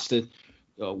 right? Lost to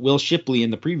Will Shipley in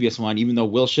the previous one, even though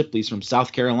Will Shipley's from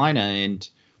South Carolina and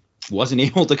wasn't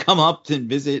able to come up and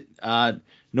visit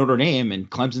Notre Dame, and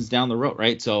Clemson's down the road,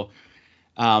 right? So,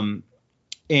 or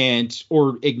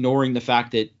ignoring the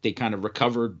fact that they kind of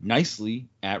recovered nicely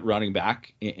at running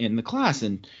back in the class.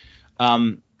 And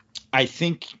I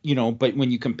think, but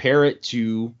when you compare it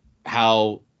to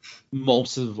how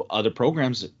most of other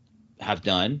programs have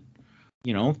done,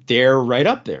 they're right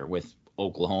up there with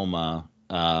Oklahoma,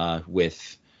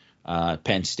 with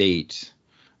Penn State,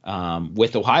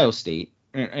 with Ohio State,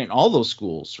 and all those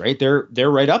schools, right?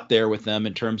 They're right up there with them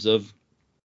in terms of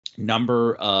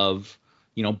number of,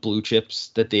 blue chips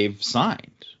that they've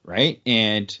signed, right?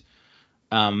 And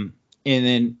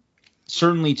then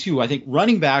certainly too, I think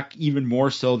running back even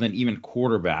more so than even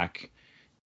quarterback,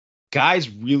 guys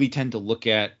really tend to look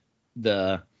at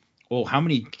how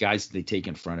many guys did they take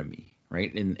in front of me,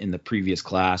 right? In the previous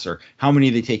class, or how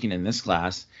many they taken in this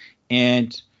class.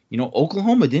 And,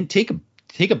 Oklahoma didn't take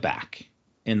a back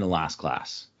in the last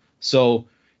class. So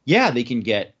yeah, they can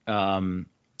get,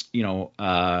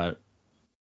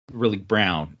 really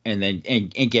Brown and then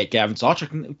and get Gavin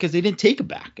Sawchuk, because they didn't take a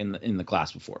back in the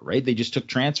class before, right? They just took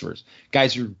transfers,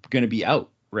 guys who are going to be out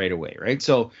right away, right?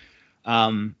 So,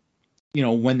 when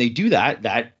they do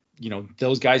that,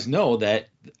 those guys know that,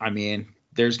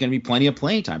 there's going to be plenty of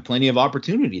playing time, plenty of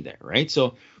opportunity there, right?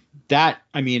 So that,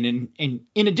 in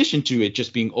addition to it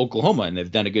just being Oklahoma, and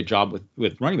they've done a good job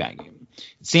with running back.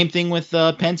 Same thing with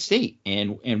Penn State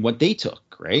and what they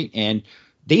took, right? And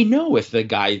they know if the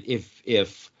guy, if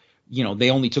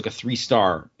they only took a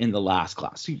 3-star in the last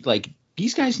class, like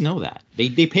these guys know that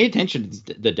they pay attention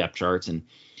to the depth charts. And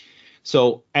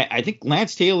so I think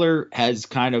Lance Taylor has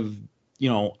kind of,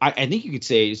 I think you could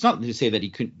say, it's not to say that he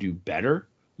couldn't do better,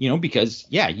 because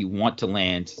you want to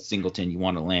land Singleton, you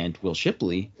want to land Will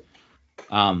Shipley.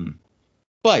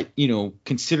 But,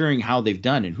 considering how they've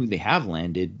done and who they have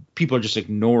landed, people are just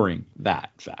ignoring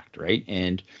that fact, right?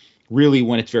 And really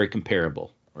when it's very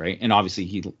comparable, right? And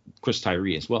obviously Chris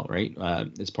Tyree as well, right?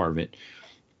 As part of it,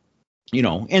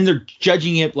 and they're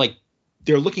judging it like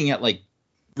they're looking at like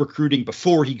recruiting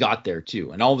before he got there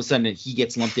too. And all of a sudden he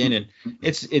gets lumped in, and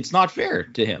it's not fair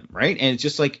to him, right? And it's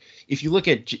just like, if you look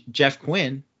at Jeff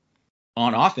Quinn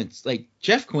on offense, like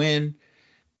Jeff Quinn,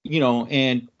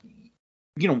 and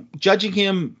judging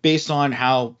him based on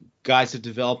how guys have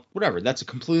developed, whatever, that's a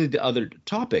completely other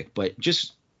topic. But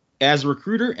just as a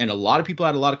recruiter, and a lot of people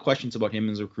had a lot of questions about him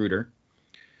as a recruiter.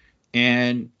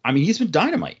 And he's been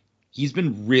dynamite. He's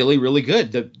been really, really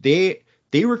good. They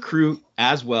recruit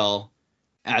as well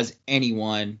as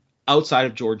anyone outside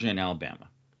of Georgia and Alabama.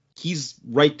 he's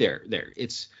right there.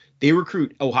 They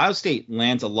recruit. Ohio State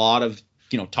lands a lot of,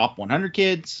 top 100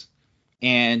 kids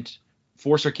and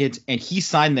 4-star kids, and he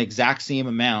signed the exact same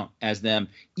amount as them,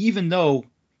 even though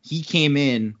he came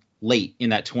in late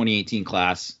in that 2018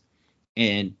 class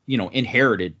and,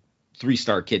 inherited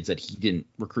 3-star kids that he didn't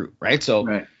recruit. Right. So,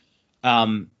 Right.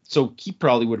 So he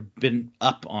probably would have been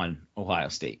up on Ohio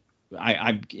State.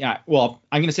 I'm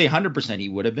going to say 100% he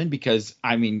would have been, because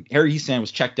Harry Hiestand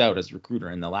was checked out as a recruiter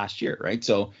in the last year, right?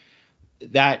 So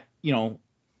that,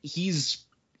 he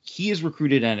is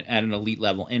recruited at an elite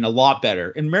level and a lot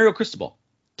better. And Mario Cristobal,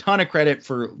 ton of credit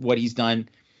for what he's done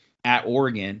at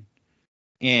Oregon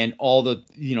and all the,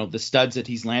 the studs that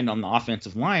he's landed on the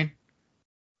offensive line.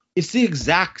 He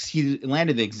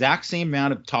landed the exact same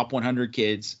amount of top 100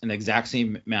 kids and the exact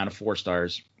same amount of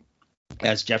 4-stars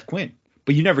as Jeff Quinn.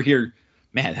 But you never hear,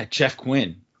 man, that Jeff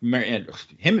Quinn, him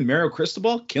and Mario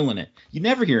Cristobal killing it. You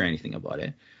never hear anything about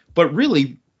it. But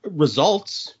really,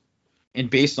 results and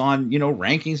based on,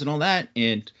 rankings and all that,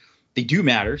 and they do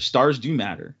matter. Stars do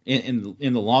matter in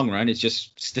the long run. It's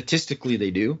just statistically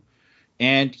they do.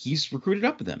 And he's recruited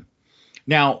up with them.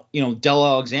 Now, Del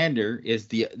Alexander is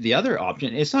the other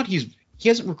option. It's not he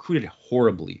hasn't recruited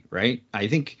horribly, right? I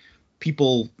think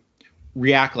people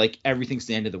react like everything's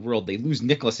the end of the world. They lose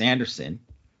Nicholas Anderson,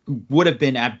 who would have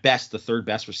been at best the third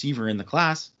best receiver in the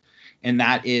class, and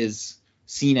that is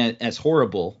seen as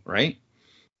horrible, right?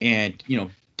 And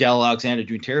Del Alexander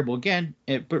doing terrible again,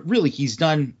 but really he's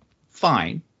done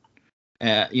fine,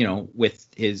 with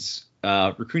his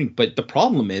recruiting. But the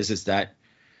problem is that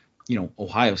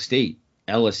Ohio State,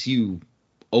 LSU,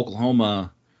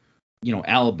 Oklahoma,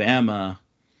 Alabama,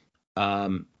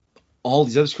 all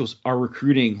these other schools are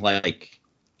recruiting like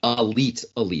elite,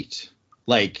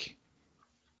 like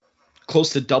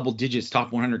close to double digits,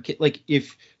 top 100 kids. Like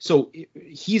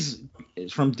he's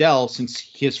from Dell since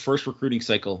his first recruiting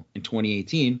cycle in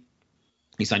 2018,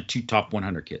 he signed 2 top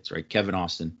 100 kids, right? Kevin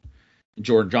Austin and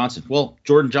Jordan Johnson. Well,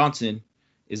 Jordan Johnson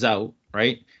is out,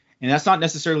 right? And that's not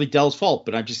necessarily Dell's fault,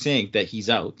 but I'm just saying that he's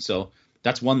out. So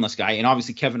that's one less guy. And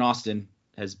obviously Kevin Austin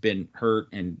has been hurt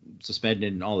and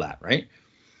suspended and all that, right?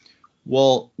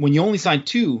 Well, when you only sign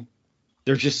 2,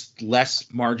 there's just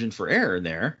less margin for error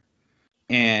there.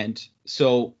 And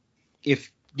so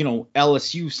if,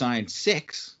 LSU signed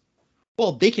 6,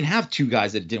 well, they can have 2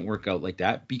 guys that didn't work out like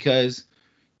that, because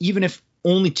even if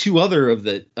only 2 other of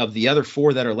the other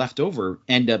 4 that are left over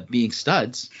end up being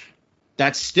studs,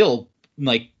 that's still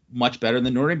like much better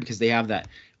than Notre Dame, because they have that.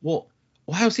 Well,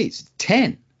 Ohio State's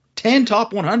 10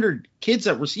 top 100 kids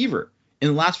at receiver in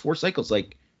the last 4 cycles.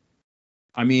 Like,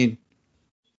 how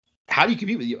do you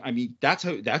compete with you? That's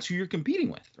who you're competing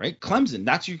with, right?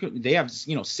 Clemson, they have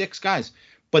 6 guys,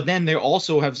 but then they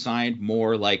also have signed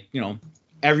more, like,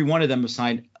 every one of them have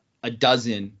signed a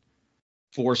dozen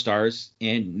 4-stars,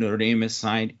 and Notre Dame has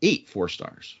signed 8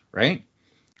 4-stars, right?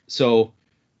 So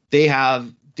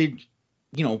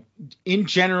in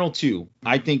general too,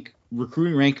 I think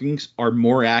recruiting rankings are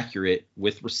more accurate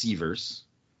with receivers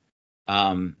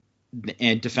and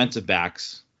defensive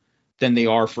backs than they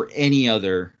are for any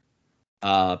other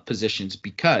positions,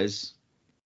 because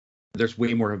there's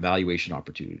way more evaluation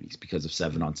opportunities because of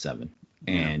 7-on-7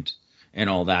 and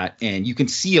all that. And you can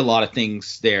see a lot of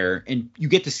things there, and you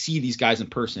get to see these guys in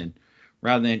person,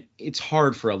 rather than, it's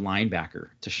hard for a linebacker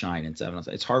to shine in 7-on-7.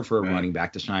 It's hard for a running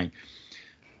back to shine.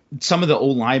 Some of the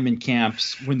old lineman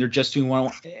camps, when they're just doing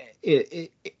one,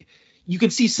 you can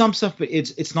see some stuff, but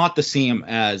it's not the same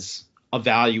as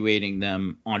evaluating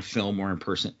them on film or in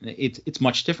person. It's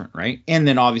much different, right? And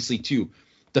then obviously too,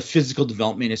 the physical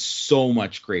development is so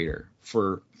much greater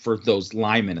for those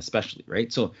linemen especially,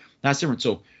 right? So that's different.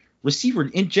 So receiver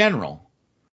in general,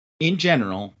 you're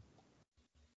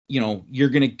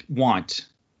going to want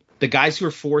the guys who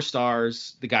are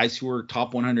 4-stars, the guys who are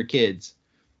top 100 kids.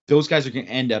 Those guys are going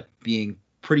to end up being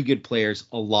pretty good players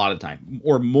a lot of the time,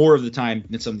 or more of the time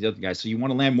than some of the other guys. So you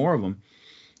want to land more of them.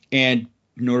 And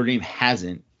Notre Dame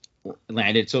hasn't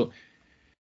landed. So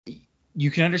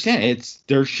you can understand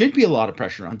there should be a lot of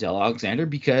pressure on Del Alexander,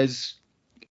 because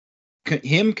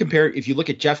if you look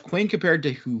at Jeff Quinn compared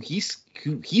to who he's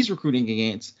recruiting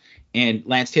against, and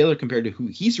Lance Taylor compared to who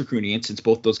he's recruiting against, since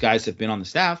both those guys have been on the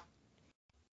staff,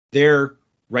 they're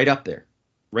right up there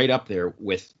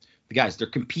with the guys. They're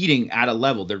competing at a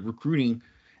level. They're recruiting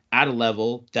at a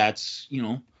level that's,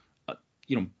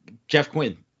 Jeff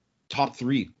Quinn, top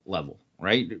 3 level,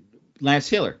 right? Lance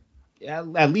Taylor,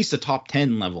 at least a top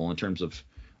 10 level in terms of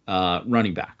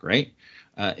running back, right?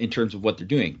 In terms of what they're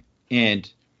doing.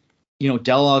 And,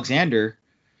 Del Alexander,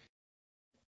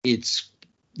 it's,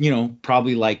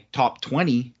 probably like top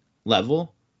 20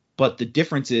 level, But the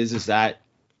difference is that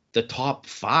the top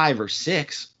 5 or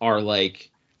 6 are like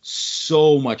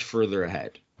so much further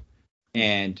ahead.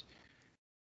 And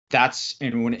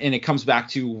when it comes back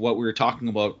to what we were talking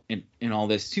about in all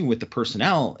this too with the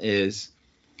personnel is,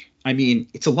 I mean,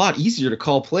 it's a lot easier to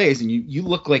call plays, and you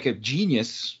look like a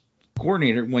genius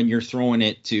coordinator when you're throwing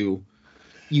it to,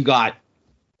 you got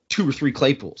 2 or 3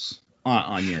 Claypools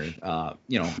on your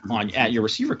at your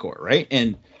receiver core, right?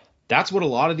 And that's what a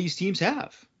lot of these teams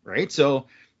have, right? So,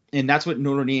 and that's what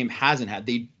Notre Dame hasn't had.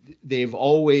 They've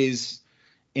always,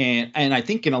 and I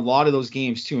think in a lot of those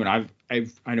games too, and I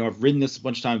know I've written this a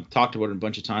bunch of times, talked about it a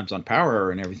bunch of times on Power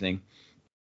Hour and everything,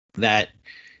 that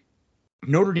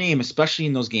Notre Dame, especially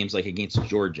in those games like against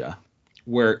Georgia,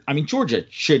 where, I mean, Georgia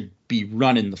should be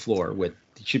running the floor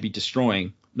should be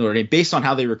destroying Notre Dame based on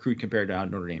how they recruit compared to how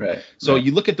Notre Dame. Right. So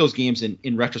you look at those games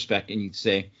in retrospect and you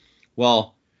say,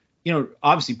 well,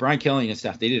 obviously Brian Kelly and his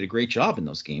staff, they did a great job in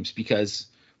those games because,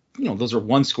 those are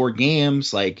 1-score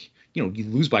games. Like, you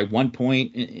lose by 1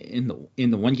 point in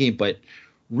the one game, but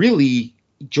really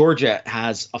Georgia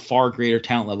has a far greater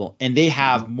talent level, and they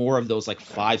have more of those like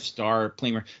 5-star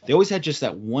playmakers. They always had just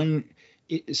that one.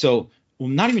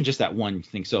 Not even just that one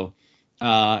thing. So,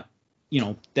 that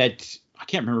I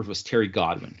can't remember if it was Terry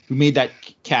Godwin who made that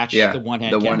catch. Yeah, the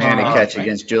one-handed catch right?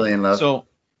 against Julian Love. So,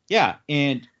 yeah,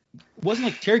 and it wasn't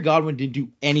like Terry Godwin didn't do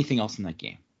anything else in that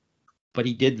game, but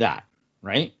he did that,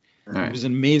 right? Right. It was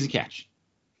an amazing catch.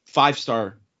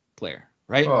 5-star player,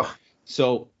 right? Oh.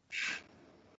 So,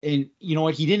 and you know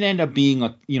what? He didn't end up being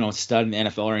a stud in the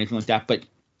NFL or anything like that. But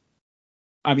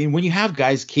I mean, when you have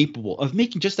guys capable of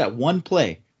making just that one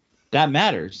play, that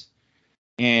matters.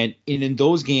 And in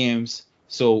those games,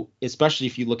 so especially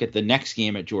if you look at the next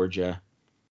game at Georgia,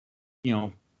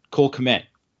 Cole Kmet,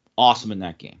 awesome in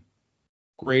that game.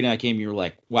 Great in that game. You're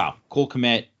like, wow, Cole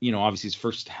Kmet, obviously his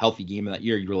first healthy game of that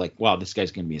year. You're like, wow, this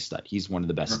guy's going to be a stud. He's one of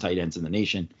the best tight ends in the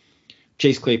nation.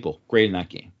 Chase Claypool, great in that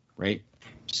game, right?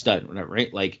 Stud, whatever,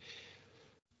 right? Like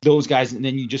those guys. And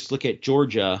then you just look at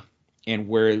Georgia and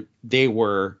where they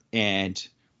were, and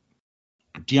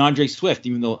DeAndre Swift,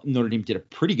 even though Notre Dame did a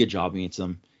pretty good job against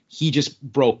them, he just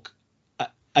broke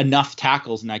enough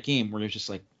tackles in that game where it's just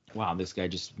like, wow, this guy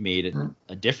just made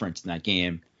a difference in that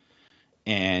game.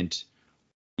 And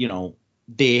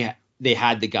they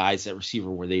had the guys at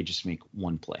receiver where they just make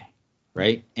one play,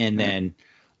 right? And then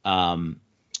and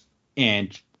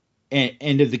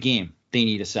end of the game, they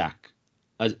need a sack.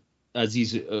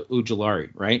 Aziz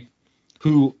Ujulari, right?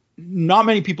 Who not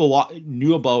many people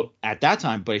knew about at that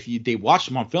time, but if they watched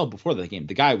him on film before the game,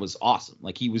 the guy was awesome.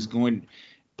 Like he was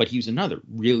but he was another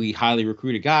really highly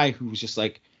recruited guy who was just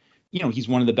like, he's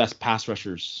one of the best pass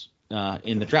rushers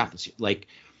in the draft this year. Like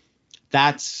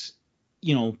that's,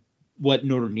 what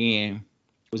Notre Dame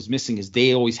was missing is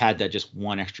they always had that just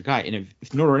one extra guy. And if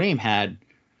Kyron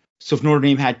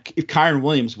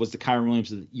Williams was the Kyron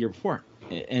Williams of the year before,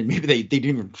 and maybe they didn't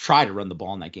even try to run the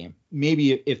ball in that game.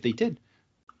 Maybe if they did,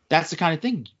 that's the kind of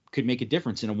thing could make a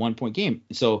difference in a 1-point game.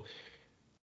 So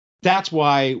that's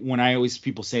why when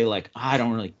people say like, I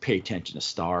don't really pay attention to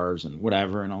stars and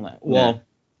whatever and all that. Well,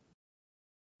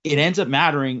 it ends up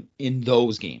mattering in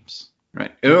those games.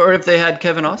 Right. Or if they had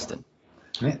Kevin Austin.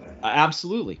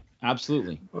 Absolutely.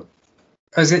 Even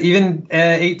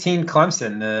 18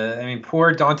 Clemson.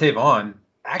 Poor Dante Vaughn.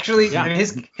 Actually,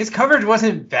 his coverage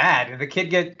wasn't bad. The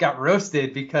kid got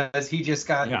roasted because he just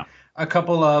got a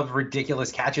couple of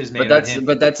ridiculous catches made on him.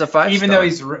 But that's a 5-star. Even though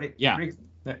he's right. Yeah.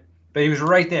 But he was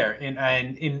right there.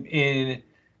 And in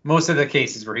most of the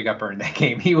cases where he got burned that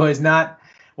game, he wasn't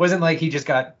like he just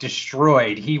got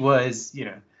destroyed. He was,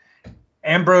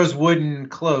 Ambrose Wooden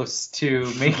close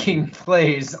to making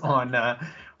plays on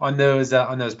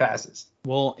those passes.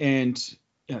 Well, and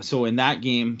so in that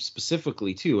game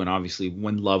specifically too, and obviously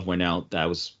when Love went out, that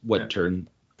was what turned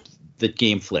the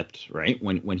game flipped, right?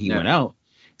 When he went out,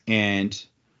 and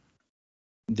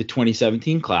the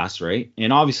 2017 class, right?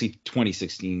 And obviously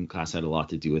 2016 class had a lot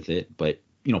to do with it, but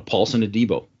Paulson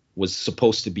Adebo was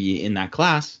supposed to be in that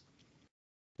class.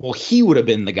 Well, he would have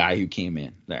been the guy who came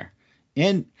in there,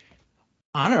 and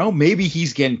I don't know, maybe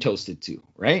he's getting toasted too,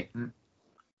 right? Mm.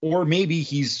 Or maybe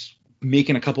he's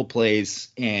making a couple plays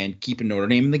and keeping Notre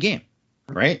Dame in the game,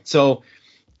 right? So,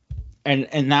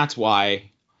 and that's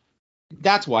why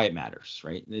it matters,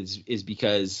 right? Is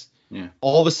because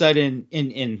all of a sudden,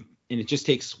 and it just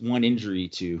takes one injury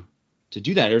to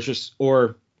do that.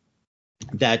 Or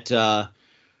that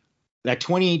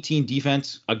 2018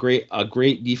 defense, a great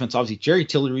defense. Obviously, Jerry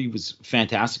Tillery was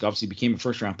fantastic. Obviously, became a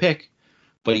first-round pick.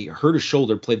 But he hurt his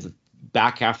shoulder, played the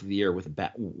back half of the year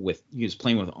he was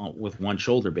playing with one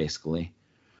shoulder basically.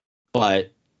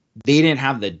 But they didn't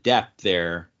have the depth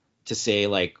there to say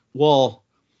like, well,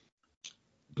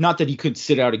 not that he could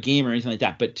sit out a game or anything like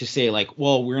that, but to say like,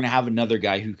 well, we're going to have another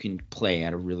guy who can play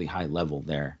at a really high level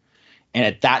there. And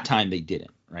at that time they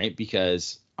didn't, right?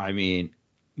 Because I mean,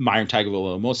 Myron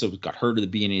Tagovailoa got hurt at the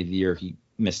beginning of the year. He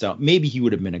missed out. Maybe he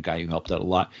would have been a guy who helped out a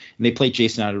lot. And they played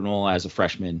Jason Adenola as a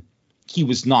freshman. He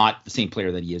was not the same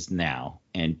player that he is now.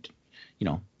 And,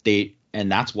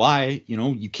 and that's why,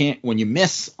 you can't, when you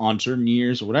miss on certain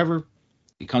years or whatever,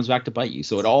 it comes back to bite you.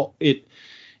 So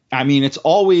it's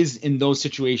always in those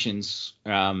situations,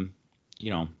 I'm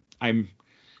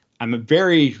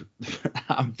very,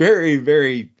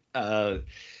 very,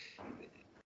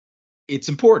 it's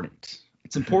important.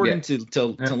 It's important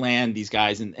to land these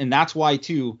guys. And that's why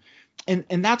too.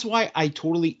 And that's why I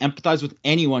totally empathize with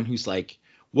anyone who's like,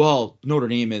 well, Notre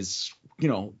Dame is,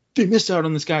 they missed out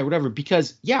on this guy, whatever,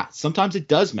 because sometimes it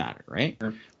does matter. Right.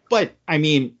 Yeah.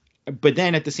 But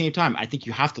then at the same time, I think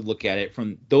you have to look at it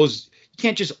from those. You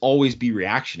can't just always be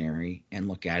reactionary and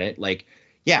look at it like,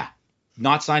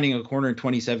 not signing a corner in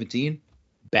 2017,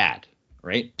 bad,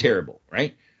 right? Terrible.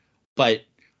 Right. But,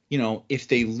 if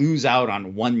they lose out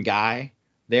on one guy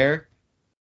there,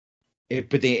 if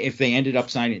they ended up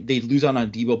signing, they'd lose out on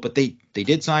Debo, but they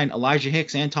did sign Elijah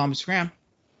Hicks and Thomas Graham.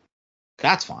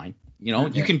 That's fine.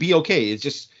 You can be okay. It's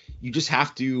just, you just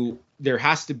have to, there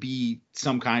has to be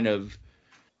some kind of,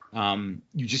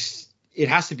 it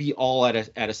has to be all at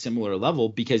a similar level,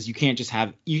 because you can't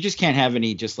have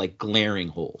any just like glaring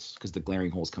holes, because the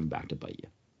glaring holes come back to bite you.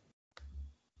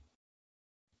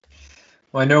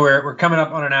 Well, I know we're coming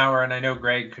up on an hour, and I know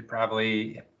Greg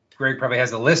probably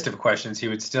has a list of questions he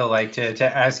would still like to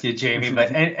ask you, Jamie.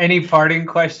 But any parting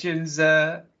questions,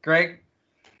 Greg?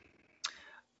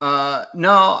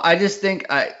 No, I just think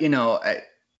this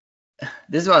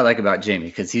is what I like about Jamie,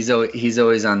 because he's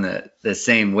always on the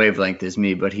same wavelength as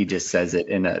me, but he just says it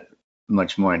in a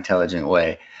much more intelligent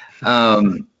way.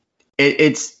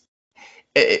 It's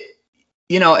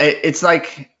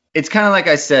like, it's kind of like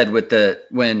I said with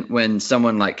when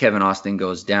someone like Kevin Austin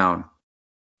goes down,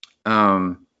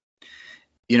 like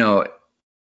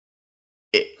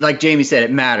Jamie said,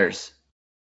 it matters,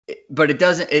 but it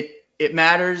doesn't. It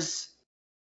matters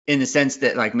in the sense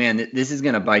that, like, man, this is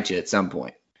gonna bite you at some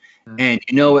point, and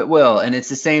it will. And it's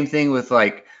the same thing with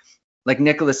like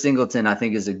Nicholas Singleton. I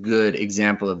think is a good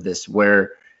example of this,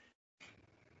 where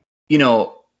in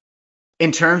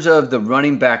terms of the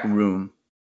running back room,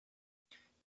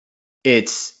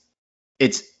 it's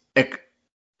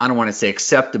I don't want to say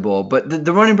acceptable, but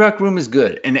the running back room is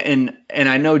good. And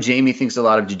I know Jamie thinks a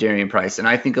lot of Jadarian Price, and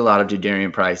I think a lot of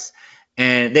Jadarian Price,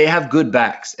 and they have good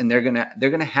backs, and they're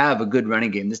gonna have a good running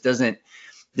game. This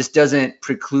doesn't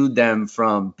preclude them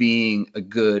from having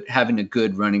a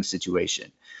good running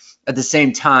situation. At the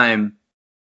same time,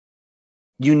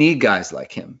 you need guys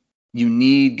like him. You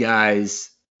need guys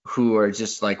who are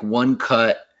just like one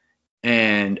cut,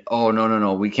 and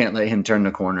no, we can't let him turn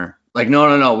the corner. Like,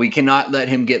 no, we cannot let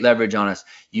him get leverage on us.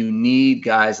 You need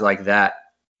guys like that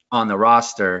on the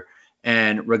roster.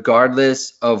 And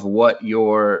regardless of what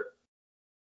your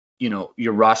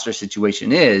roster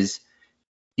situation is,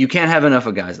 you can't have enough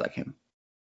of guys like him.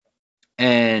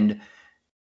 And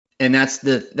that's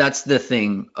the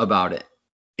thing about it,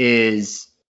 is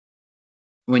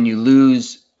when you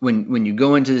lose, when you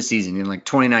go into the season in like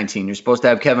 2019, you're supposed to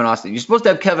have Kevin Austin. You're supposed to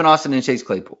have Kevin Austin and Chase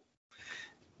Claypool.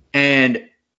 And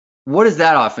what does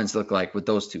that offense look like with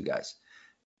those two guys?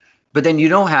 But then you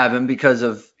don't have him because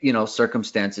of,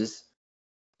 circumstances.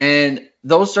 And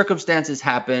those circumstances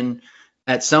happen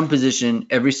at some position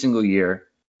every single year.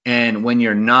 And when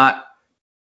you're not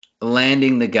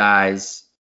landing the guys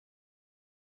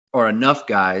or enough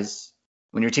guys,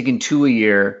 when you're taking 2 a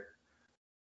year,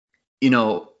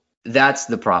 that's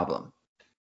the problem.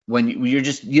 When you're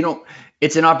just,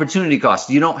 it's an opportunity cost.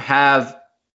 You don't have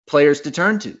players to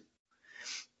turn to.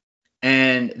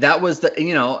 And that was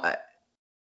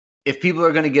if people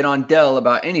are going to get on Dell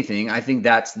about anything, I think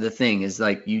that's the thing, is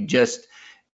like, you just,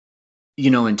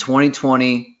 in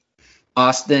 2020,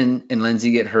 Austin and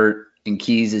Lindsey get hurt, and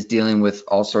Keys is dealing with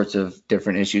all sorts of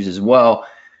different issues as well.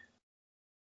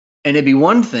 And it'd be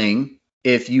one thing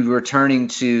if you were turning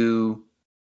to,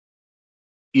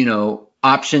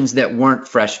 options that weren't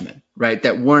freshmen, right?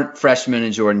 That weren't freshmen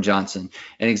and Jordan Johnson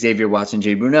and Xavier Watson,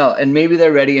 Jay Brunell, and maybe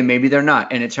they're ready and maybe they're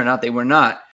not. And it turned out they were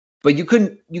not. But you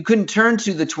couldn't turn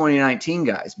to the 2019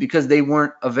 guys because they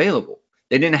weren't available.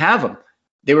 They didn't have them.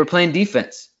 They were playing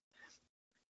defense.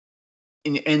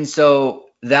 And so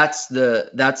that's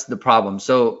the problem.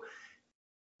 So,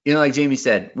 like Jamie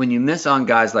said, when you miss on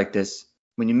guys like this,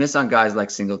 when you miss on guys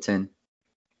like Singleton,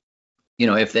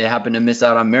 if they happen to miss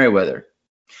out on Merriweather.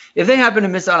 If they happen to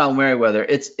miss out on Merriweather,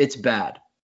 it's bad,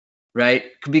 right?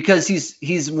 Because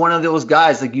he's one of those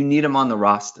guys, like, you need him on the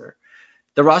roster.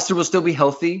 The roster will still be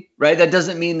healthy, right? That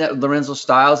doesn't mean that Lorenzo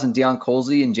Styles and Deion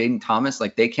Colsey and Jaden Thomas,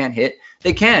 like, they can't hit.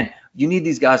 They can. You need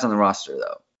these guys on the roster,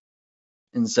 though.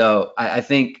 And so I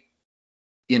think,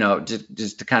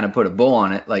 just to kind of put a bow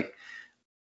on it, like,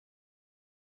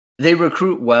 they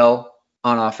recruit well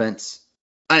on offense.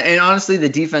 And honestly, the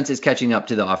defense is catching up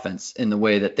to the offense in the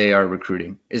way that they are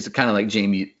recruiting. It's kind of like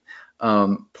Jamie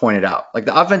pointed out. Like,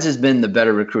 the offense has been the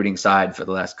better recruiting side for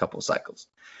the last couple of cycles.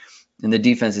 And the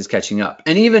defense is catching up.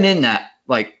 And even in that,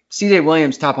 like, CJ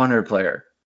Williams, top 100 player.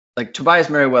 Like, Tobias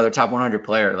Merriweather, top 100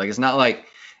 player. Like, it's not like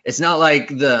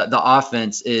the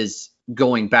offense is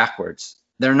going backwards.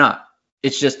 They're not.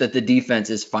 It's just that the defense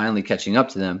is finally catching up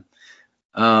to them.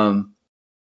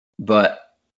 But,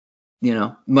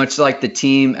 much like the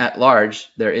team at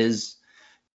large, there is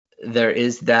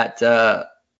that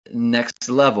next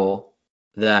level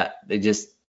that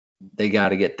they got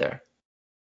to get there.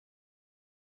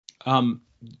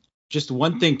 Just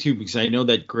one thing too, because I know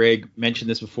that Greg mentioned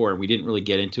this before and we didn't really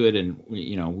get into it, and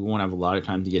we won't have a lot of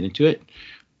time to get into it,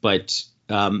 but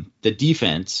the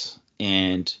defense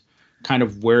and kind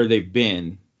of where they've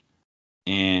been,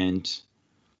 and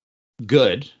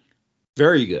good,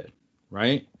 very good,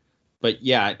 right? But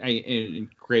yeah, and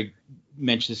Greg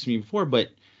mentioned this to me before, but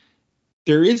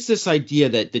there is this idea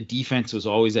that the defense was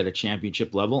always at a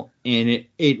championship level, and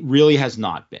it really has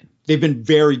not been. They've been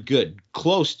very good,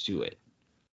 close to it,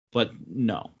 but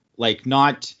no, like,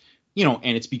 not, and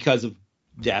it's because of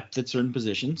depth at certain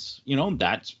positions,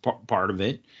 that's part of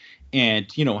it. And,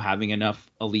 having enough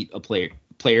elite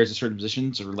players at certain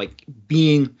positions, or like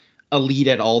being elite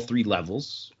at all three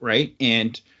levels, right?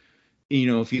 And,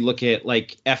 if you look at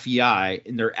like FEI,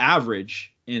 and their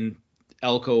average in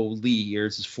Elko Lee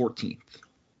years is 14th,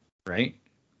 right?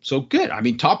 So good. I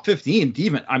mean, top 15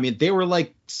 even. I mean, they were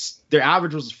like, their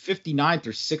average was 59th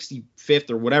or 65th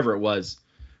or whatever it was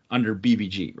under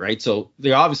BBG, right? So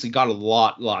they obviously got a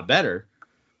lot better.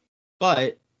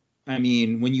 But I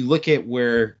mean, when you look at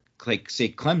where, like, say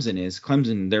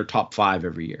Clemson, they're top 5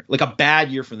 every year. Like, a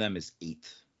bad year for them is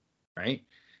 8th, right?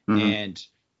 Mm-hmm. And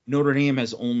Notre Dame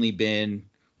has only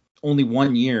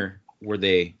 1 year were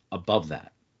they above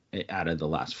that out of the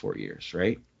last 4 years,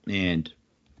 right? And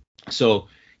so,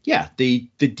 yeah, the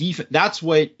defense, that's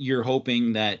what you're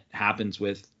hoping that happens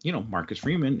with, Marcus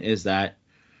Freeman, is that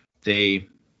they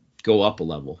go up a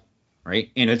level, right?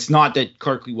 And it's not that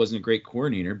Clark Lea wasn't a great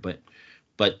coordinator, but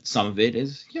some of it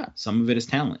is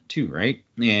talent too, right?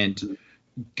 And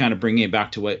kind of bringing it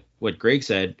back to what Greg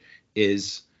said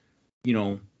is,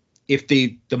 if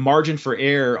the margin for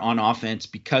error on offense,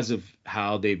 because of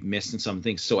how they've missed in some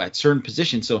things, so at certain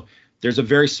positions, so there's a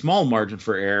very small margin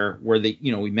for error where they,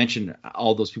 we mentioned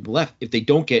all those people left. If they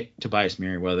don't get Tobias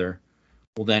Merriweather,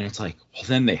 well, then it's like, well,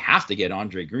 then they have to get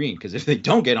Andre Green, because if they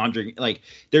don't get Andre, like,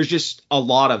 there's just a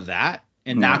lot of that,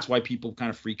 and that's why people kind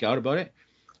of freak out about it.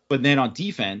 But then on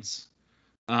defense,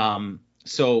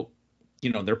 so,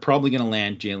 they're probably going to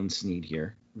land Jalen Sneed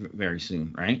here very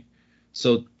soon, right?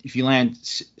 So if you land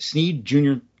Sneed,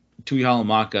 Junior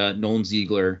Tuihalamaka, Nolan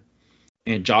Ziegler,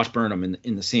 and Josh Burnham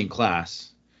in the same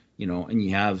class, and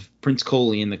you have Prince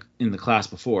Coley in the class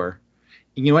before,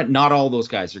 and you know what? Not all those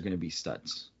guys are going to be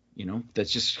studs.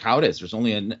 That's just how it is. There's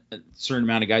only a certain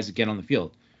amount of guys that get on the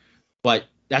field, but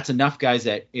that's enough guys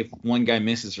that if one guy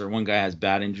misses or one guy has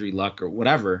bad injury luck or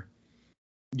whatever,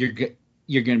 you're going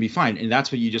to be fine. And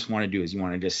that's what you just want to do, is you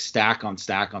want to just stack on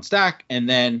stack on stack, and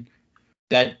then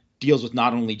that deals with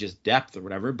not only just depth or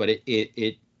whatever, but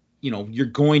it you're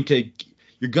going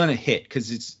to hit,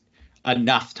 because it's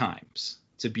enough times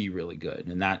to be really good,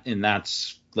 and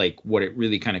that's like what it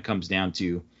really kind of comes down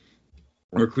to,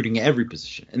 recruiting every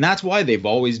position. And that's why they've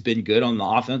always been good on the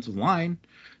offensive line,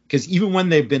 because even when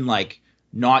they've been like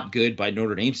not good by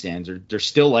Notre Dame standards, they're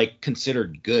still like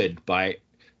considered good by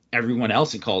everyone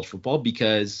else in college football,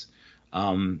 because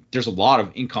there's a lot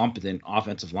of incompetent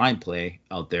offensive line play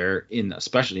out there,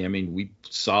 especially, I mean, we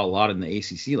saw a lot in the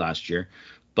ACC last year,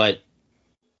 but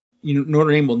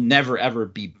Notre Dame will never ever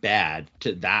be bad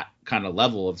to that kind of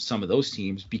level of some of those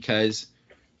teams, because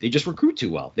they just recruit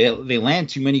too well. They land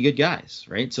too many good guys,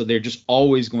 right? So they're just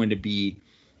always going to be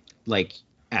like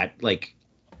at like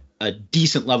a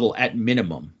decent level at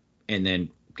minimum, and then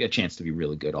a chance to be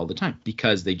really good all the time,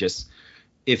 because they just,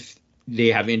 if they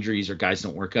have injuries or guys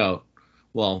don't work out,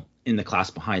 well, in the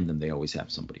class behind them, they always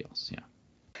have somebody else. Yeah.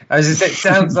 I was gonna say,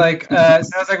 sounds like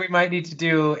we might need to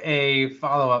do a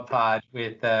follow-up pod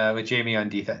with Jamie on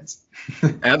defense.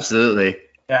 Absolutely.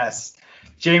 Yes.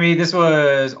 Jamie, this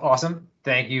was awesome.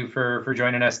 Thank you for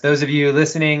joining us. Those of you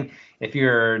listening, if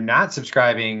you're not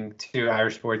subscribing to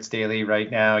Irish Sports Daily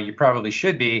right now, you probably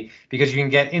should be, because you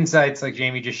can get insights like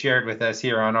Jamie just shared with us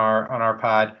here on our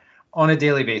pod on a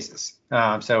daily basis.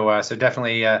 So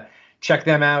definitely check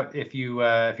them out if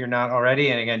you're not already.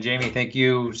 And again, Jamie, thank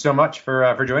you so much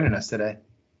for joining us today.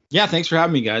 Yeah, thanks for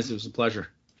having me, guys. It was a pleasure.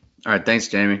 All right, thanks,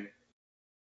 Jamie.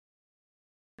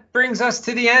 Brings us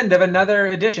to the end of another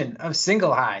edition of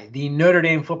Single High, the Notre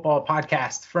Dame football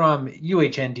podcast from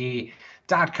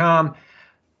UHND.com.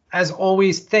 As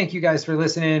always, thank you guys for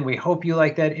listening. We hope you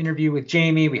like that interview with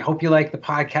Jamie. We hope you like the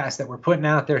podcast that we're putting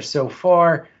out there so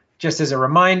far. Just as a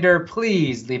reminder,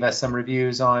 please leave us some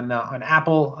reviews on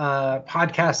Apple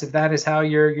Podcasts if that is how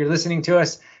you're listening to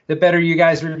us. The better you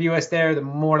guys review us there, the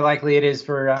more likely it is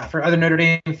for other Notre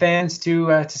Dame fans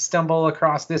to stumble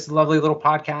across this lovely little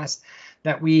podcast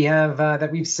that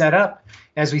we've set up.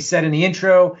 As we said in the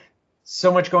intro,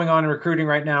 so much going on in recruiting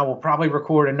right now. We'll probably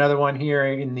record another one here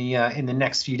in the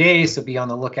next few days, so be on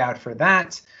the lookout for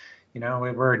that.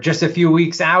 We're just a few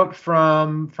weeks out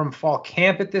from fall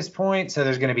camp at this point, so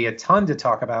there's going to be a ton to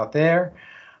talk about there.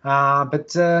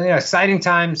 But exciting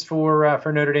times for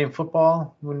Notre Dame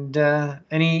football. And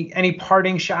any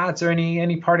parting shots or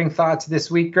any parting thoughts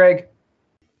this week, Greg?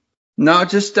 No,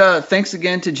 just thanks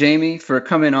again to Jamie for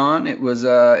coming on. It was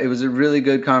a really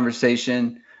good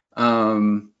conversation.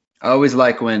 I always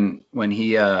like when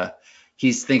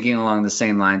he's thinking along the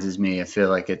same lines as me. I feel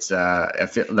like it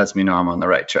lets me know I'm on the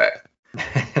right track.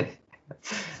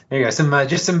 There you go. Some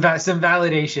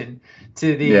validation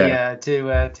to the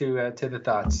to the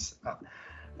thoughts. All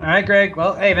right, Greg.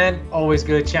 Well, hey man, always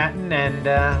good chatting,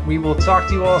 and we will talk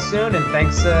to you all soon. And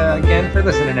thanks again for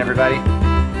listening,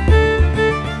 everybody.